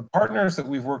the partners that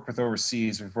we've worked with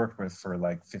overseas, we've worked with for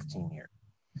like 15 years.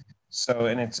 So,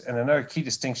 and another key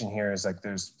distinction here is like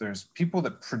there's people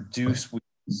that produce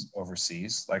wheels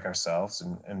overseas, like ourselves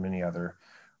and many other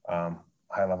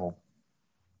high level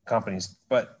companies,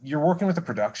 but you're working with a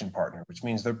production partner, which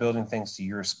means they're building things to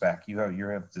your spec. You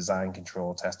have design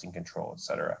control, testing control, et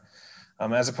cetera,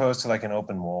 as opposed to like an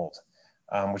open mold,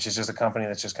 which is just a company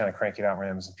that's just kind of cranking out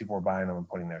rims and people are buying them and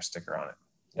putting their sticker on it.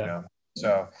 Yeah.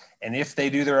 So, and if they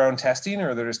do their own testing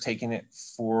or they're just taking it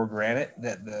for granted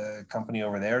that the company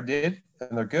over there did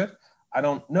and they're good, I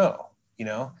don't know,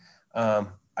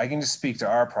 I can just speak to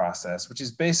our process, which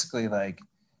is basically like,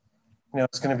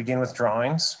 it's going to begin with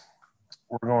drawings.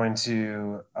 We're going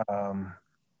to,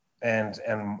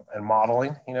 and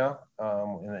modeling, in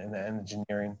the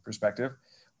engineering perspective,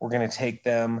 we're going to take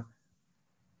them,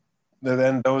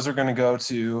 then those are going to go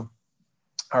to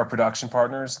our production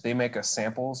partners. They make us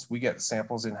samples. We get the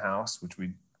samples in-house, which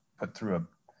we put through a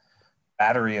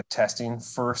battery of testing.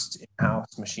 First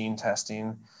in-house machine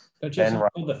testing. Don't you have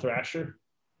called the Thrasher?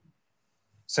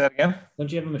 Say that again?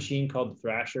 Don't you have a machine called the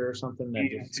Thrasher or something?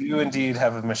 We do indeed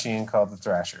have a machine called the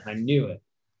Thrasher. I knew it.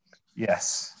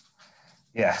 Yes.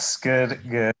 Good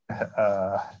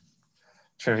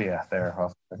trivia there.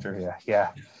 Trivia.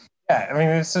 Yeah. I mean,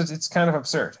 it's kind of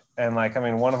absurd. And like, I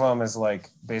mean, one of them is like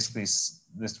basically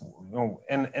this,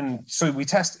 and so we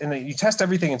test, and you test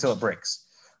everything until it breaks,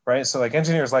 right? So like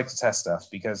engineers like to test stuff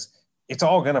because it's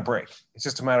all going to break. It's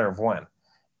just a matter of when.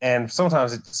 And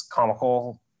sometimes it's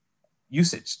comical,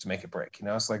 usage to make it break. You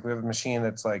know, it's like we have a machine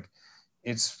that's like,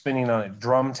 it's spinning on a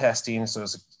drum testing. So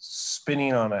it's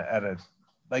spinning on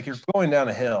like you're going down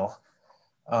a hill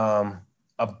on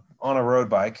a road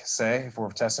bike, say, if we're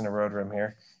testing a road rim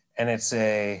here, and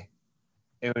it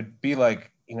would be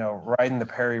like, you know, riding the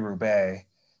Paris-Roubaix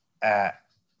at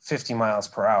 50 miles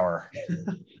per hour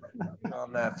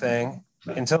on that thing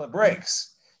until it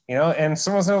breaks, you know, and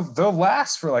they'll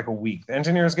last for like a week. The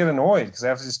engineers get annoyed because they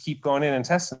have to just keep going in and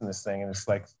testing this thing. And it's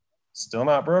like, still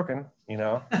not broken, you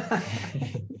know?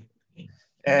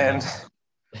 And,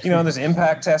 you know, there's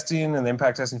impact testing and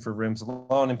impact testing for rims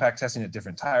alone, impact testing at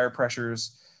different tire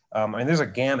pressures. I mean, there's a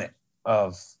gamut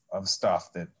of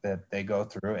stuff that they go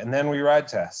through, and then we ride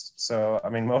test. So, I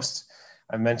mean,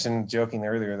 I mentioned joking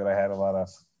earlier that I had a lot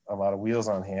of wheels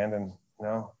on hand, and, you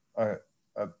know,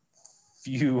 a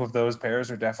few of those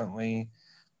pairs are definitely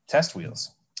test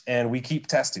wheels, and we keep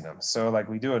testing them. So like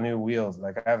we do a new wheel,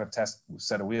 like I have a test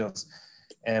set of wheels,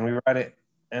 and we ride it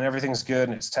and everything's good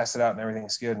and it's tested out and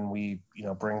everything's good. And we, you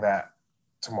know, bring that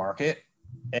to market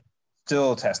and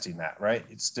still testing that, right?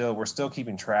 We're still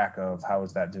keeping track of how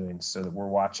is that doing, so that we're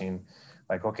watching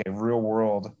like, okay, real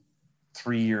world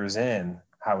 3 years in,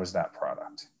 how is that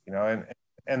product, you know?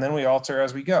 And then we alter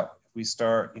as we go. If we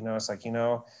start, you know, it's like, you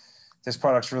know, this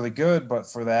product's really good,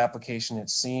 but for the application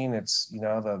it's seen, it's, you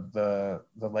know, the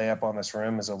layup on this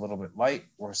rim is a little bit light.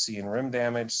 We're seeing rim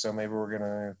damage, so maybe we're going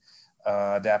to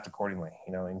adapt accordingly,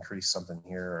 you know, increase something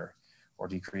here or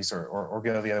decrease or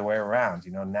go the other way around.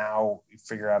 You know, now you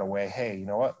figure out a way, hey, you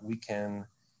know what, we can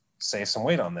save some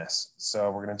weight on this. So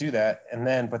we're going to do that.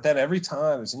 But then every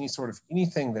time there's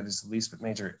anything that is the least bit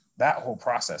major, that whole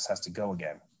process has to go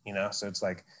again, you know? So it's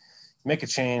like, make a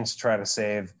change to try to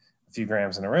save a few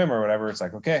grams in a rim or whatever. It's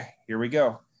like, okay, here we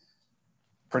go.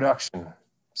 Production,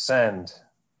 send,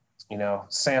 you know,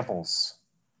 samples,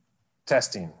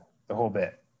 testing, the whole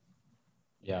bit.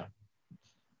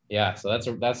 Yeah. So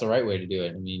that's the right way to do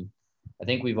it. I mean, I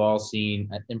think we've all seen,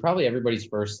 and probably everybody's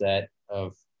first set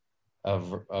of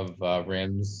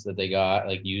rims that they got,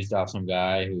 like, used off some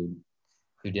guy who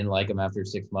didn't like them after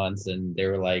 6 months, and they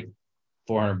were like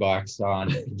 $400 on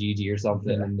GG or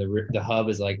something, and the hub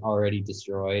is like already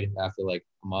destroyed after like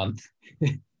a month.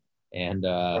 And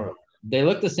they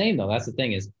look the same though. That's the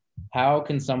thing, is how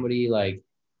can somebody, like,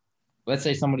 let's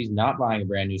say somebody's not buying a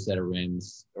brand new set of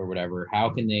rims or whatever, how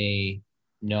can they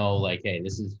know, like, hey,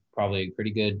 this is probably a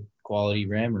pretty good quality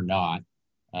rim or not?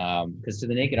 Because to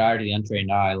the naked eye or to the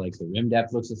untrained eye, like, the rim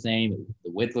depth looks the same,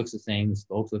 the width looks the same, the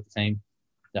spokes look the same.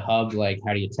 The hub, like,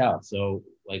 how do you tell? So,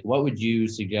 like, what would you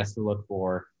suggest to look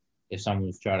for if someone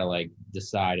was trying to, like,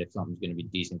 decide if something's going to be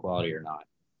decent quality or not?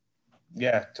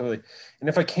 Yeah, totally. And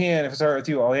if it's all right with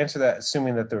you, I'll answer that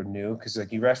assuming that they're new, because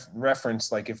like you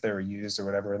reference like if they were used or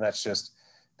whatever, and that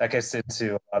gets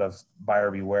into a lot of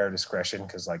buyer beware discretion,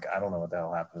 because like I don't know what the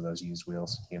hell happened to those used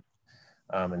wheels, you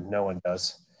know, and no one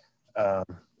does.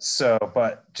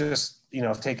 But just, you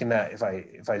know, taking that,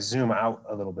 if I zoom out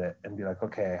a little bit and be like,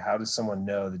 okay, how does someone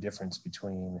know the difference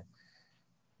between,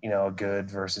 you know, a good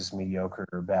versus mediocre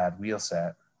or bad wheel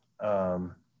set?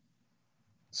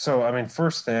 So, I mean,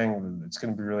 first thing that's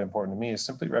going to be really important to me is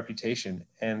simply reputation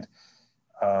and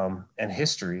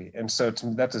history. And so to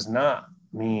me, that does not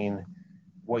mean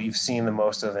what you've seen the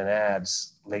most of in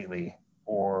ads lately,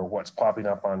 or what's popping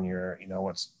up on your, you know,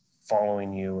 what's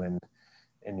following you and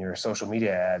in your social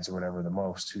media ads or whatever the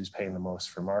most, who's paying the most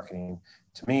for marketing.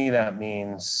 To me, that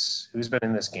means who's been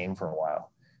in this game for a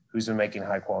while, who's been making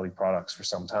high quality products for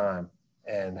some time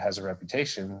and has a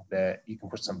reputation that you can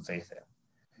put some faith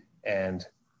in. And,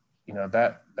 you know,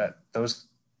 that those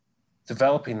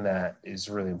developing that is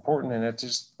really important. And it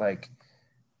just like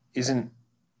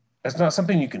that's not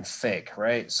something you can fake,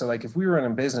 right? So like if we were in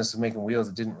a business of making wheels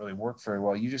that didn't really work very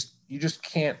well, you just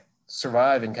can't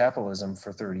survive in capitalism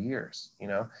for 30 years. You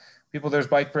know, there's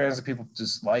bike brands that people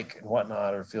just like and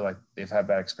whatnot, or feel like they've had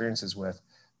bad experiences with,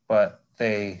 but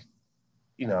they,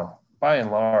 you know, by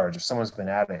and large, if someone's been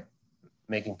at it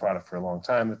making product for a long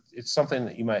time, it's something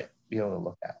that you might be able to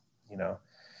look at, you know.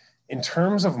 In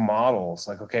terms of models,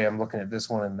 like, okay, I'm looking at this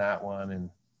one and that one, and,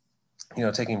 you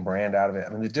know, taking brand out of it. I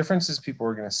mean, the differences people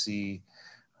are going to see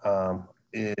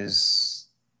is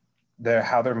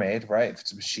how they're made, right? If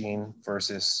it's a machine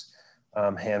versus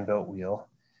hand-built wheel,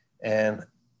 and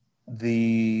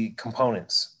the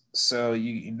components. So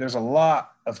there's a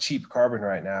lot of cheap carbon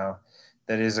right now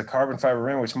that is a carbon fiber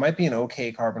rim, which might be an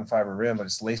okay carbon fiber rim, but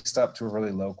it's laced up to a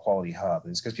really low quality hub.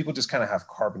 And it's because people just kind of have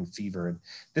carbon fever. And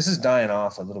this is dying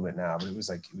off a little bit now, but it was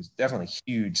definitely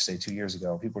huge, say 2 years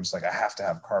ago. People were just like, I have to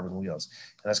have carbon wheels.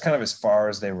 And that's kind of as far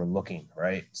as they were looking,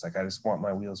 right? It's like, I just want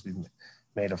my wheels to be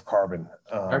made of carbon.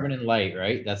 Carbon and light,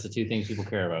 right? That's the two things people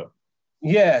care about.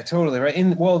 Yeah, totally. Right.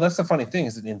 And well, that's the funny thing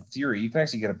is that in theory, you can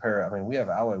actually get a pair. I mean, we have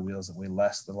alloy wheels that weigh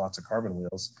less than lots of carbon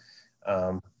wheels,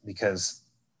 because,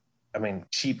 I mean,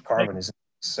 cheap carbon isn't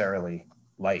necessarily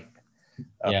light.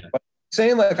 Yeah. But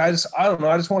saying like, I don't know,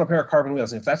 I just want a pair of carbon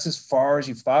wheels. And if that's as far as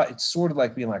you've thought, it's sort of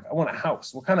like being like, I want a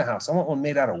house. What kind of house? I want one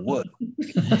made out of wood.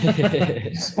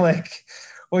 It's like,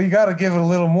 well, you got to give it a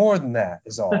little more than that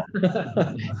is all.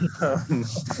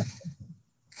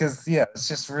 Because yeah, it's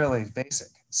just really basic.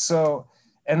 So,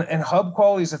 and hub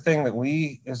quality is a thing that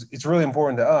it's really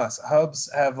important to us.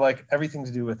 Hubs have like everything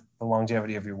to do with the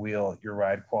longevity of your wheel, your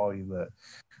ride quality, the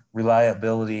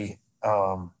reliability,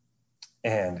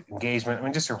 and engagement. I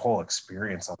mean, just your whole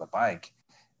experience on the bike.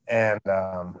 And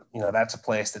that's a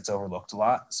place that's overlooked a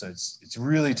lot. So it's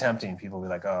really tempting. People be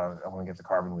like, oh, I want to get the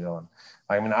carbon wheel. And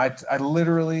I mean, I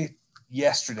literally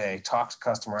yesterday talked a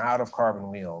customer out of carbon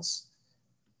wheels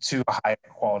to a high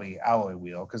quality alloy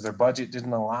wheel because their budget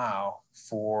didn't allow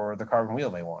for the carbon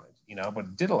wheel they wanted, but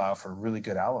it did allow for a really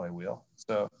good alloy wheel.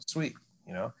 So sweet,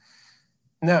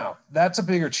 Now that's a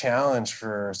bigger challenge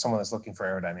for someone that's looking for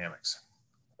aerodynamics,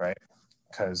 right?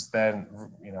 Because then,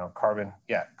 carbon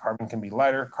can be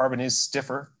lighter. Carbon is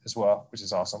stiffer as well, which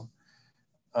is awesome,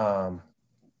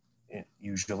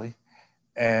 usually.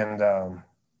 And I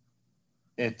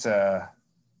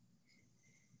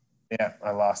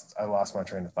lost my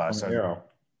train of thought. So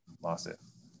lost it.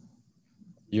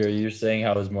 You're saying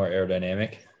how it's more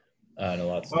aerodynamic? And a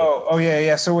lot. Oh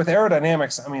yeah. So with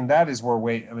aerodynamics, I mean, that is where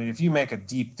weight. I mean, if you make a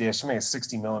deep dish, you make a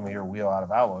 60 millimeter wheel out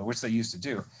of alloy, which they used to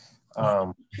do.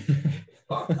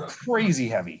 Crazy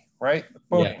heavy, right?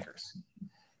 Boat anchors.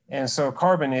 And so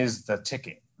carbon is the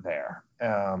ticket there.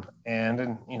 And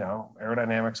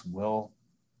aerodynamics will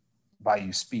buy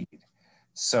you speed.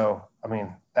 So, I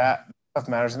mean, that stuff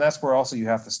matters. And that's where also you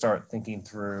have to start thinking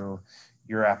through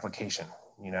your application,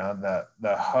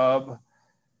 the hub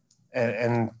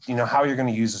and how you're going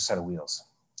to use a set of wheels,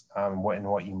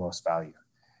 what you most value.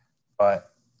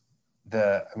 But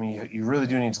you really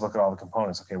do need to look at all the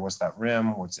components. Okay, what's that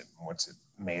rim? What's it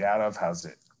made out of? How's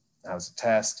it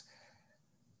test?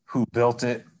 Who built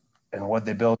it and what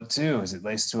they built it to? Is it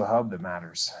laced to a hub that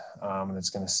matters? And it's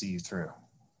going to see you through.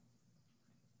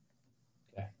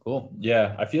 Okay, cool.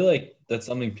 Yeah, I feel like that's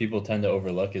something people tend to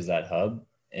overlook is that hub.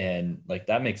 And like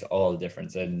that makes all the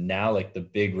difference. And now like the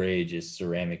big rage is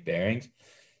ceramic bearings.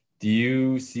 Do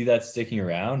you see that sticking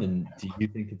around? And do you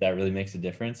think that really makes a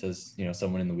difference as,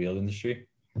 someone in the wheel industry?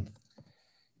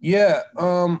 Yeah.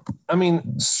 Do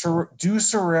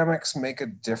ceramics make a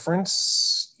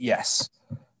difference? Yes.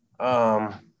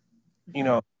 They're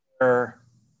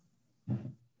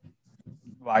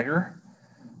lighter.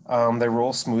 They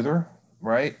roll smoother,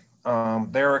 right?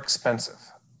 They're expensive.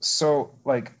 So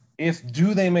like,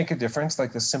 do they make a difference?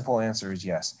 Like the simple answer is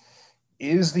yes.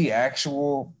 Is the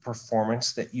actual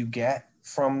performance that you get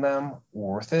from them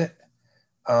worth it?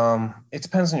 It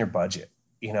depends on your budget.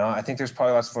 I think there's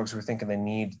probably lots of folks who are thinking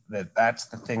that's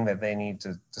the thing that they need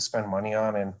to spend money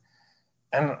on. And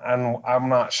I'm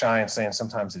not shy in saying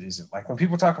sometimes it isn't. Like when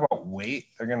people talk about weight,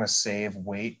 they're going to save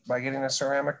weight by getting a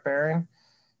ceramic bearing.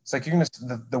 It's like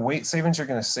the weight savings you're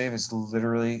going to save is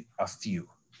literally a few.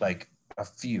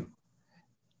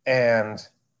 And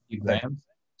grams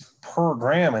per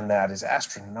gram in that is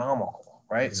astronomical,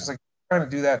 right? Mm-hmm. So it's like trying to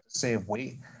do that to save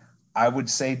weight. I would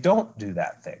say don't do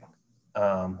that thing.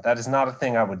 That is not a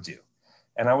thing I would do.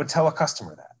 And I would tell a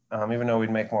customer that, even though we'd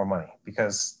make more money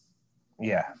because,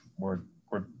 we're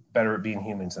better at being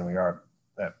humans than we are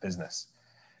at business.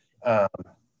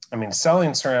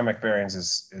 Selling ceramic bearings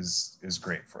is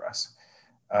great for us.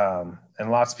 And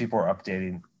lots of people are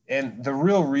updating. And the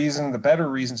better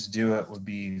reason to do it would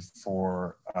be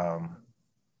for how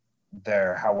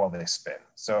well they spin.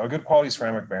 So a good quality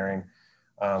ceramic bearing,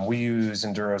 we use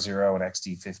Enduro Zero and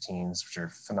XD15s, which are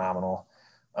phenomenal.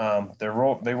 They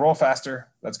roll faster.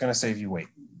 That's going to save you weight.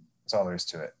 That's all there is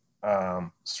to it.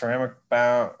 Ceramic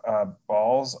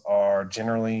balls are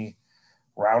generally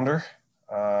rounder.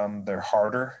 They're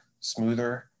harder,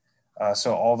 smoother.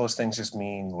 So all those things just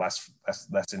mean less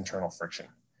internal friction.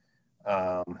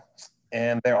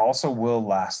 And they also will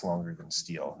last longer than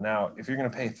steel. Now, if you're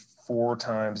going to pay 4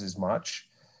 times as much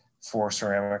for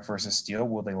ceramic versus steel,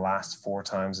 will they last 4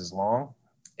 times as long?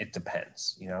 It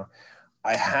depends.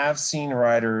 I have seen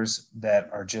riders that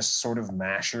are just sort of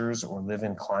mashers or live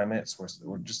in climates where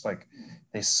just like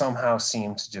they somehow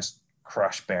seem to just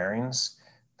crush bearings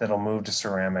that'll move to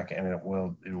ceramic and it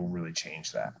will really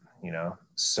change that,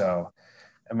 So,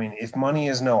 if money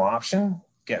is no option,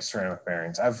 get ceramic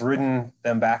bearings. I've ridden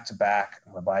them back to back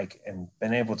on my bike and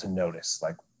been able to notice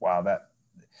like, wow,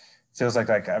 feels like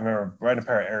I remember riding a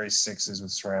pair of Aries 6s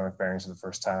with ceramic bearings for the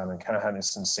first time and kind of had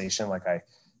this sensation like I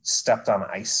stepped on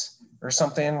ice or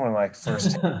something when like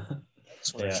first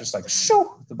where it's just like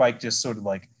shoo, the bike just sort of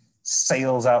like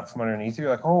sails out from underneath you.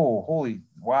 You're like, oh, holy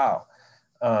wow.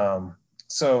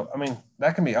 So I mean,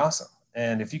 that can be awesome.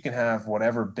 And if you can have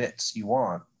whatever bits you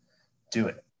want, do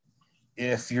it.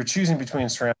 If you're choosing between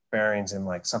ceramic bearings and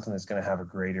like something that's going to have a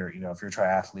greater, you know, if you're a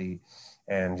triathlete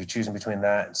and you're choosing between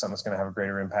that and something that's going to have a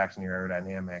greater impact in your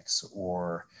aerodynamics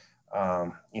or,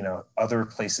 you know, other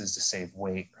places to save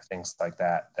weight or things like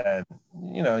that, then,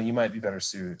 you know, you might be better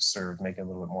served making a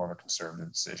little bit more of a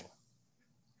conservative decision.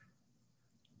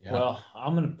 Yeah. Well,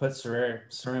 I'm going to put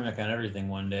ceramic on everything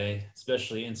one day,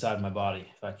 especially inside my body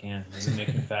if I can. Maybe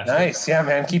make me faster. Nice. Yeah,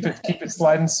 man. Keep it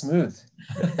sliding smooth.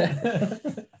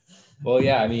 Well,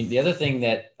 yeah, I mean, the other thing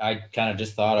that I kind of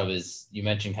just thought of is you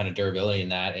mentioned kind of durability in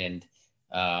that, and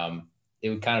it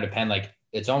would kind of depend. Like,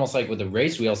 it's almost like with the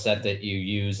race wheel set that you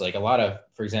use, like a lot of,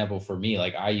 for example, for me,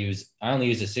 like I only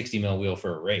use a 60 mil wheel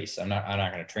for a race. I'm not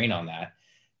going to train on that.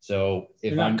 So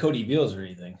if You're not Cody Beals or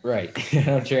anything, right? I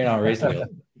don't train on race wheels.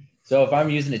 So if I'm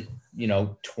using it, you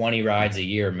know, 20 rides a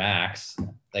year max,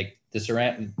 like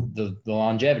the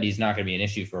longevity is not going to be an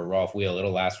issue for a Rolf wheel.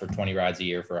 It'll last for 20 rides a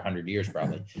year for 100 years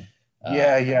probably.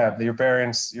 Yeah. Your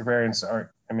bearings aren't.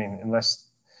 I mean, unless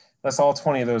all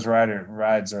 20 of those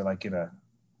rides are like in a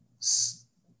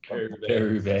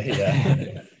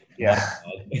Peru-Bay, yeah.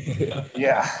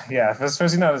 yeah.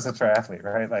 Especially not as a triathlete,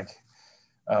 right? Like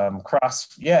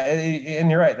cross. Yeah,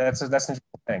 and you're right. That's an interesting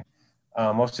thing.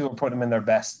 Most people put them in their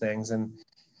best things, and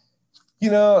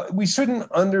you know, we shouldn't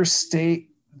understate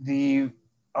the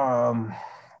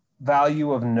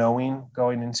value of knowing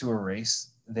going into a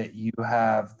race that you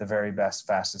have the very best,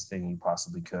 fastest thing you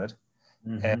possibly could.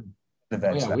 Mm-hmm. And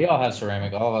yeah, we all have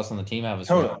ceramic. All of us on the team have a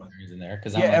ceramic in there.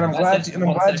 Because I'm glad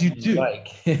you do.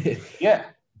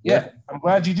 Yeah. I'm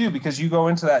glad you do, because you go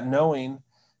into that knowing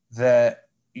that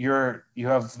you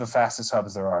have the fastest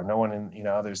hubs there are. No one in, you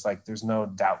know, there's no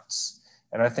doubts.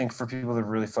 And I think for people that are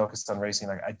really focused on racing,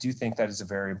 like I do think that is a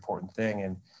very important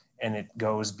thing, and it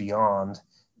goes beyond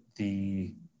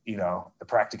the, you know, the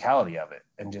practicality of it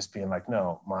and just being like,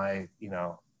 no,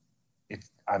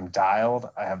 I'm dialed.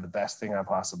 I have the best thing I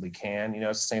possibly can. You know,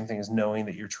 it's the same thing as knowing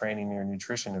that your training and your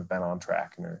nutrition have been on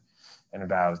track and are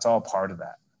dialed. It's all part of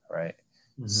that, right?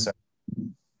 Mm-hmm. So,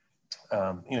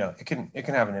 you know, it can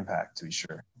have an impact, to be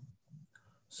sure.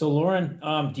 So Lauren,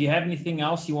 do you have anything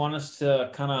else you want us to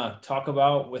kind of talk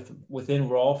about within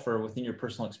Rolf or within your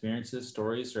personal experiences,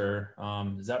 stories, or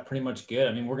is that pretty much good?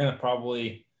 I mean, we're going to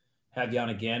probably have you on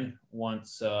again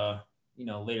once, you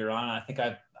know, later on. I think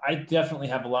I definitely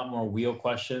have a lot more wheel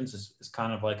questions. It's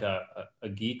kind of like a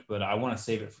geek, but I want to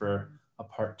save it for a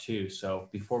part 2. So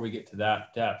before we get to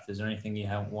that depth, is there anything you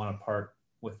want to part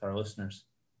with our listeners?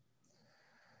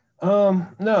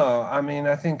 No, I mean,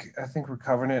 I think we're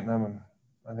covering it, and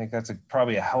I think that's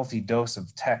probably a healthy dose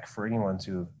of tech for anyone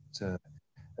to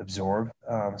absorb.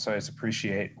 So I just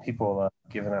appreciate people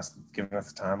giving us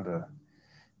the time to,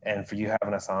 and for you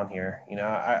having us on here. You know,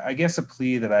 I guess a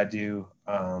plea that I do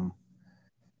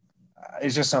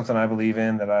is just something I believe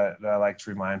in, that I like to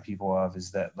remind people of,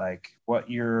 is that like what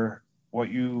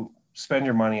you spend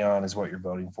your money on is what you're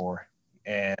voting for.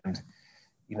 And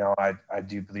you know, I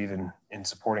do believe in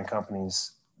supporting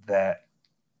companies that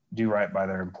do right by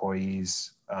their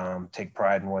employees, take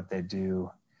pride in what they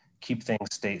do, keep things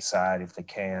stateside if they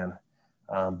can,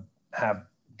 have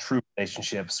true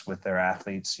relationships with their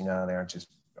athletes. You know, they aren't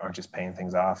just paying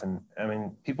things off. And I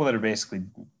mean, people that are basically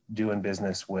doing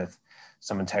business with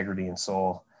some integrity and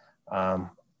soul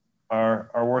are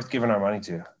worth giving our money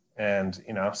to. And,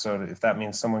 you know, so if that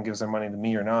means someone gives their money to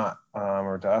me or not,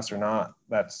 or to us or not,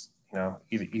 that's, you know,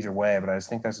 either way. But I just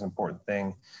think that's an important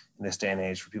thing in this day and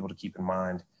age for people to keep in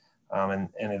mind. And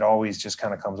it always just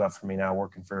kind of comes up for me now,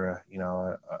 working for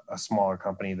a smaller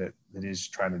company that is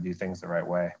trying to do things the right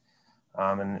way.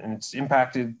 And it's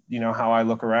impacted, you know, how I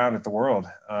look around at the world.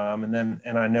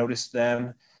 And I noticed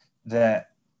then that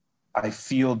I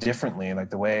feel differently, like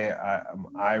the way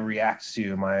I react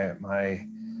to my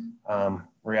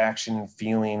reaction,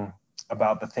 feeling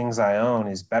about the things I own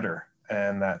is better.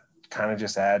 And that kind of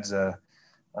just adds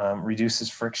reduces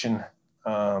friction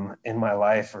in my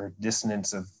life, or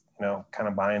dissonance of, you know, kind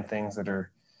of buying things that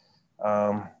are,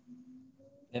 have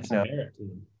some merit to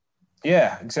them.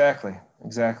 Yeah, exactly.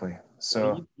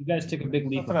 So well, you guys took a big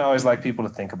leap. Something I always like people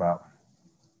to think about.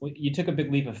 Well, you took a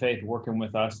big leap of faith working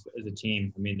with us as a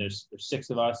team. I mean, there's 6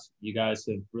 of us. You guys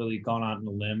have really gone out on a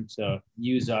limb to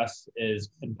use us as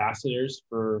ambassadors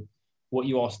for what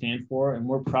you all stand for, and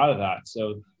we're proud of that.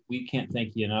 So we can't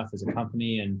thank you enough as a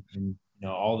company, and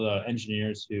all the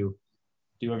engineers who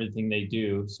do everything they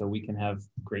do so we can have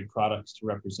great products to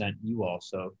represent you all.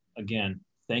 So again,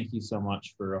 thank you so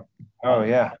much for. Oh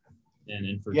yeah.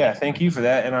 And for Thank you for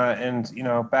that.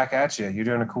 And back at you. You're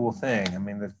doing a cool thing. I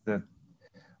mean, the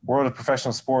world of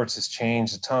professional sports has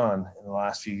changed a ton in the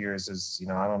last few years, as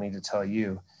I don't need to tell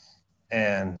you.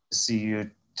 And to see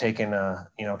you taking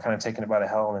taking it by the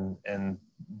helm and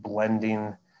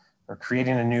blending or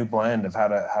creating a new blend of how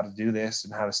to do this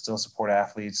and how to still support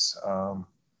athletes,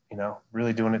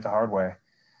 really doing it the hard way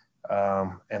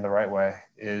and the right way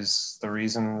is the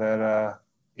reason that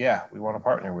we want to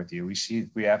partner with you.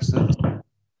 We absolutely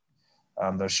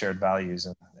those shared values,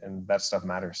 and that stuff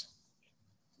matters.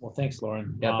 Well, thanks,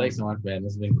 Lauren. Yeah, thanks so much, man.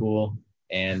 This has been cool.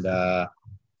 And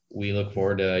we look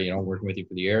forward to, working with you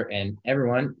for the year. And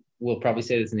everyone, we'll probably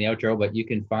say this in the outro, but you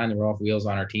can find the Rolf wheels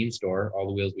on our team store, all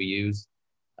the wheels we use.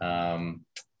 So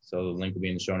the link will be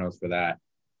in the show notes for that.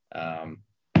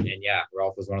 And yeah,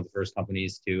 Rolf was one of the first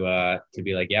companies to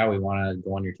be like, yeah, we want to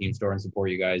go on your team store and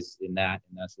support you guys in that.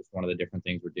 And that's just one of the different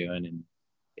things we're doing. And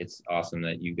it's awesome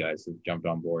that you guys have jumped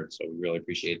on board. So we really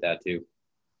appreciate that too.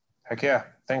 Heck yeah.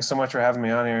 Thanks so much for having me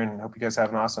on here, and hope you guys have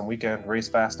an awesome weekend. Race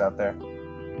fast out there.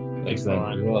 Thanks,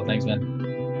 man. Well, thanks, man.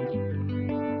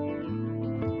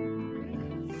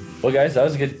 Well, guys, that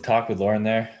was a good talk with Lauren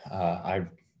there.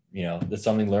 There's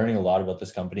something learning a lot about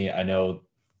this company. I know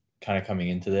kind of coming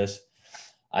into this,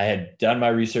 I had done my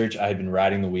research. I had been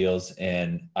riding the wheels,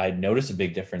 and I noticed a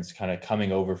big difference kind of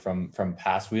coming over from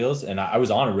past wheels. And I was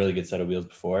on a really good set of wheels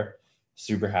before.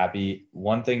 Super happy.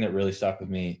 One thing that really stuck with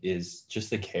me is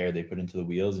just the care they put into the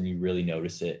wheels, and you really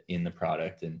notice it in the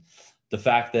product. And the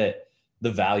fact that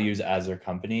the values as their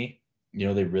company,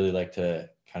 they really like to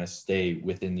kind of stay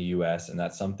within the US. And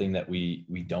that's something that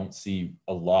we don't see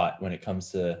a lot when it comes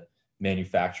to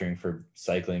manufacturing for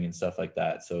cycling and stuff like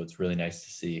that. So it's really nice to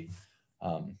see.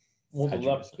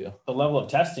 The level of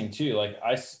testing too. Like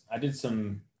I did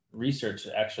some research,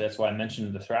 actually. That's why I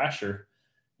mentioned the Thrasher.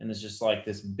 And it's just like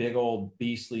this big old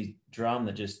beastly drum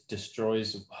that just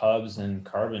destroys hubs and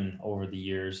carbon over the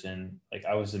years. And like,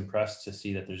 I was impressed to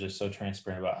see that they're just so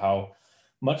transparent about how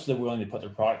much they're willing to put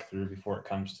their product through before it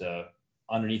comes to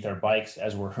underneath our bikes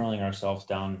as we're hurling ourselves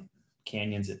down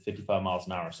canyons at 55 miles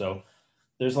an hour. So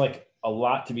there's like a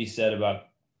lot to be said about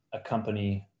a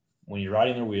company when you're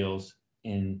riding their wheels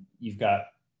and you've got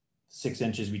 6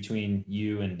 inches between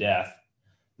you and death,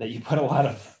 that you put a lot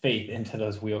of faith into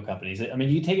those wheel companies. I mean,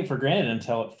 you take it for granted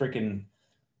until it freaking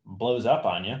blows up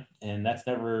on you, and that's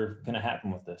never going to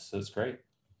happen with this. So it's great.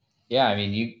 Yeah, I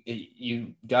mean,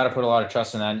 you got to put a lot of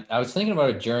trust in that. I was thinking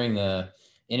about it during the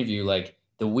interview, like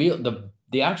the wheel,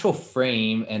 the actual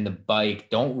frame and the bike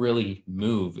don't really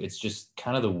move. It's just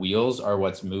kind of the wheels are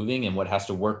what's moving and what has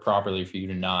to work properly for you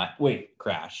to not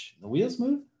crash. The wheels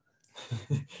move?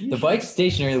 The bike's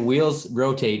stationary, the wheels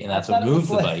rotate, and that's what moves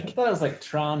the bike. I thought it was like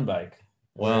Tron bike.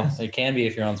 Well, it can be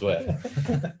if you're on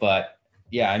Zwift. But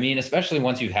yeah, I mean, especially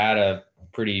once you've had a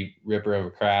pretty ripper of a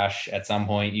crash at some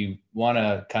point, you want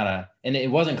to kind of, and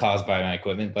it wasn't caused by my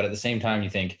equipment, but at the same time you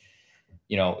think,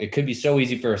 it could be so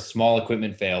easy for a small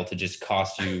equipment fail to just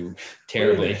cost you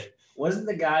terribly. Wasn't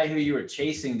the guy who you were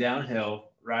chasing downhill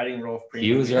riding Rolf Prima?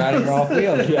 He was riding Rolf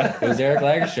wheels. Yeah. It was Eric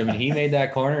Lagerstrom, and he made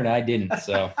that corner and I didn't.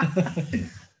 So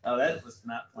oh, that was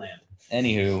not planned.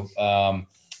 Anywho,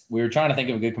 we were trying to think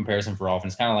of a good comparison for Rolf, and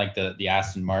it's kind of like the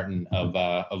Aston Martin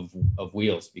of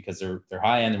wheels, because they're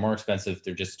high end, they're more expensive,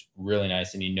 they're just really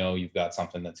nice, and you've got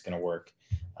something that's going to work.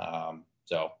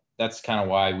 So that's kind of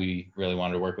why we really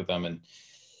wanted to work with them. And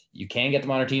you can get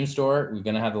them on our team store. We're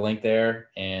going to have the link there,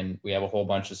 and we have a whole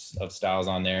bunch of styles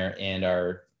on there. And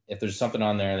if there's something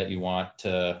on there that you want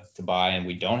to buy and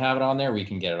we don't have it on there, we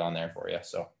can get it on there for you.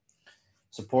 So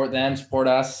support them, support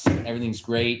us. Everything's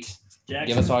great. Jackson,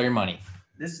 give us all your money.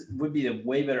 This would be a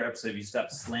way better episode if you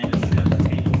stopped slamming shit on the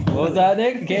table. What was that,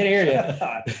 Nick? I can't hear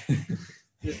you.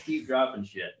 Just keep dropping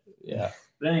shit. Yeah.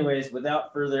 But anyways,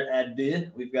 without further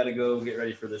ado, we've got to go get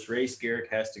ready for this race.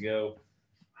 Garrick has to go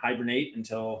hibernate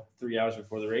until 3 hours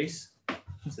before the race.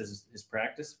 This is his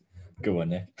practice. Good one,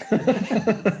 Nick.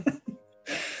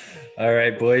 All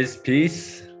right, boys.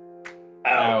 Peace.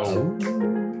 Out.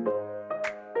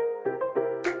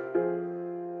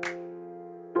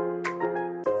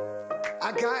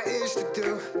 I got ish to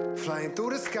do, flying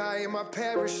through the sky in my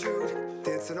parachute,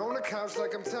 dancing on the couch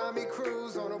like I'm Tommy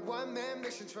Cruise on a one-man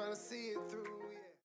mission trying to see it through.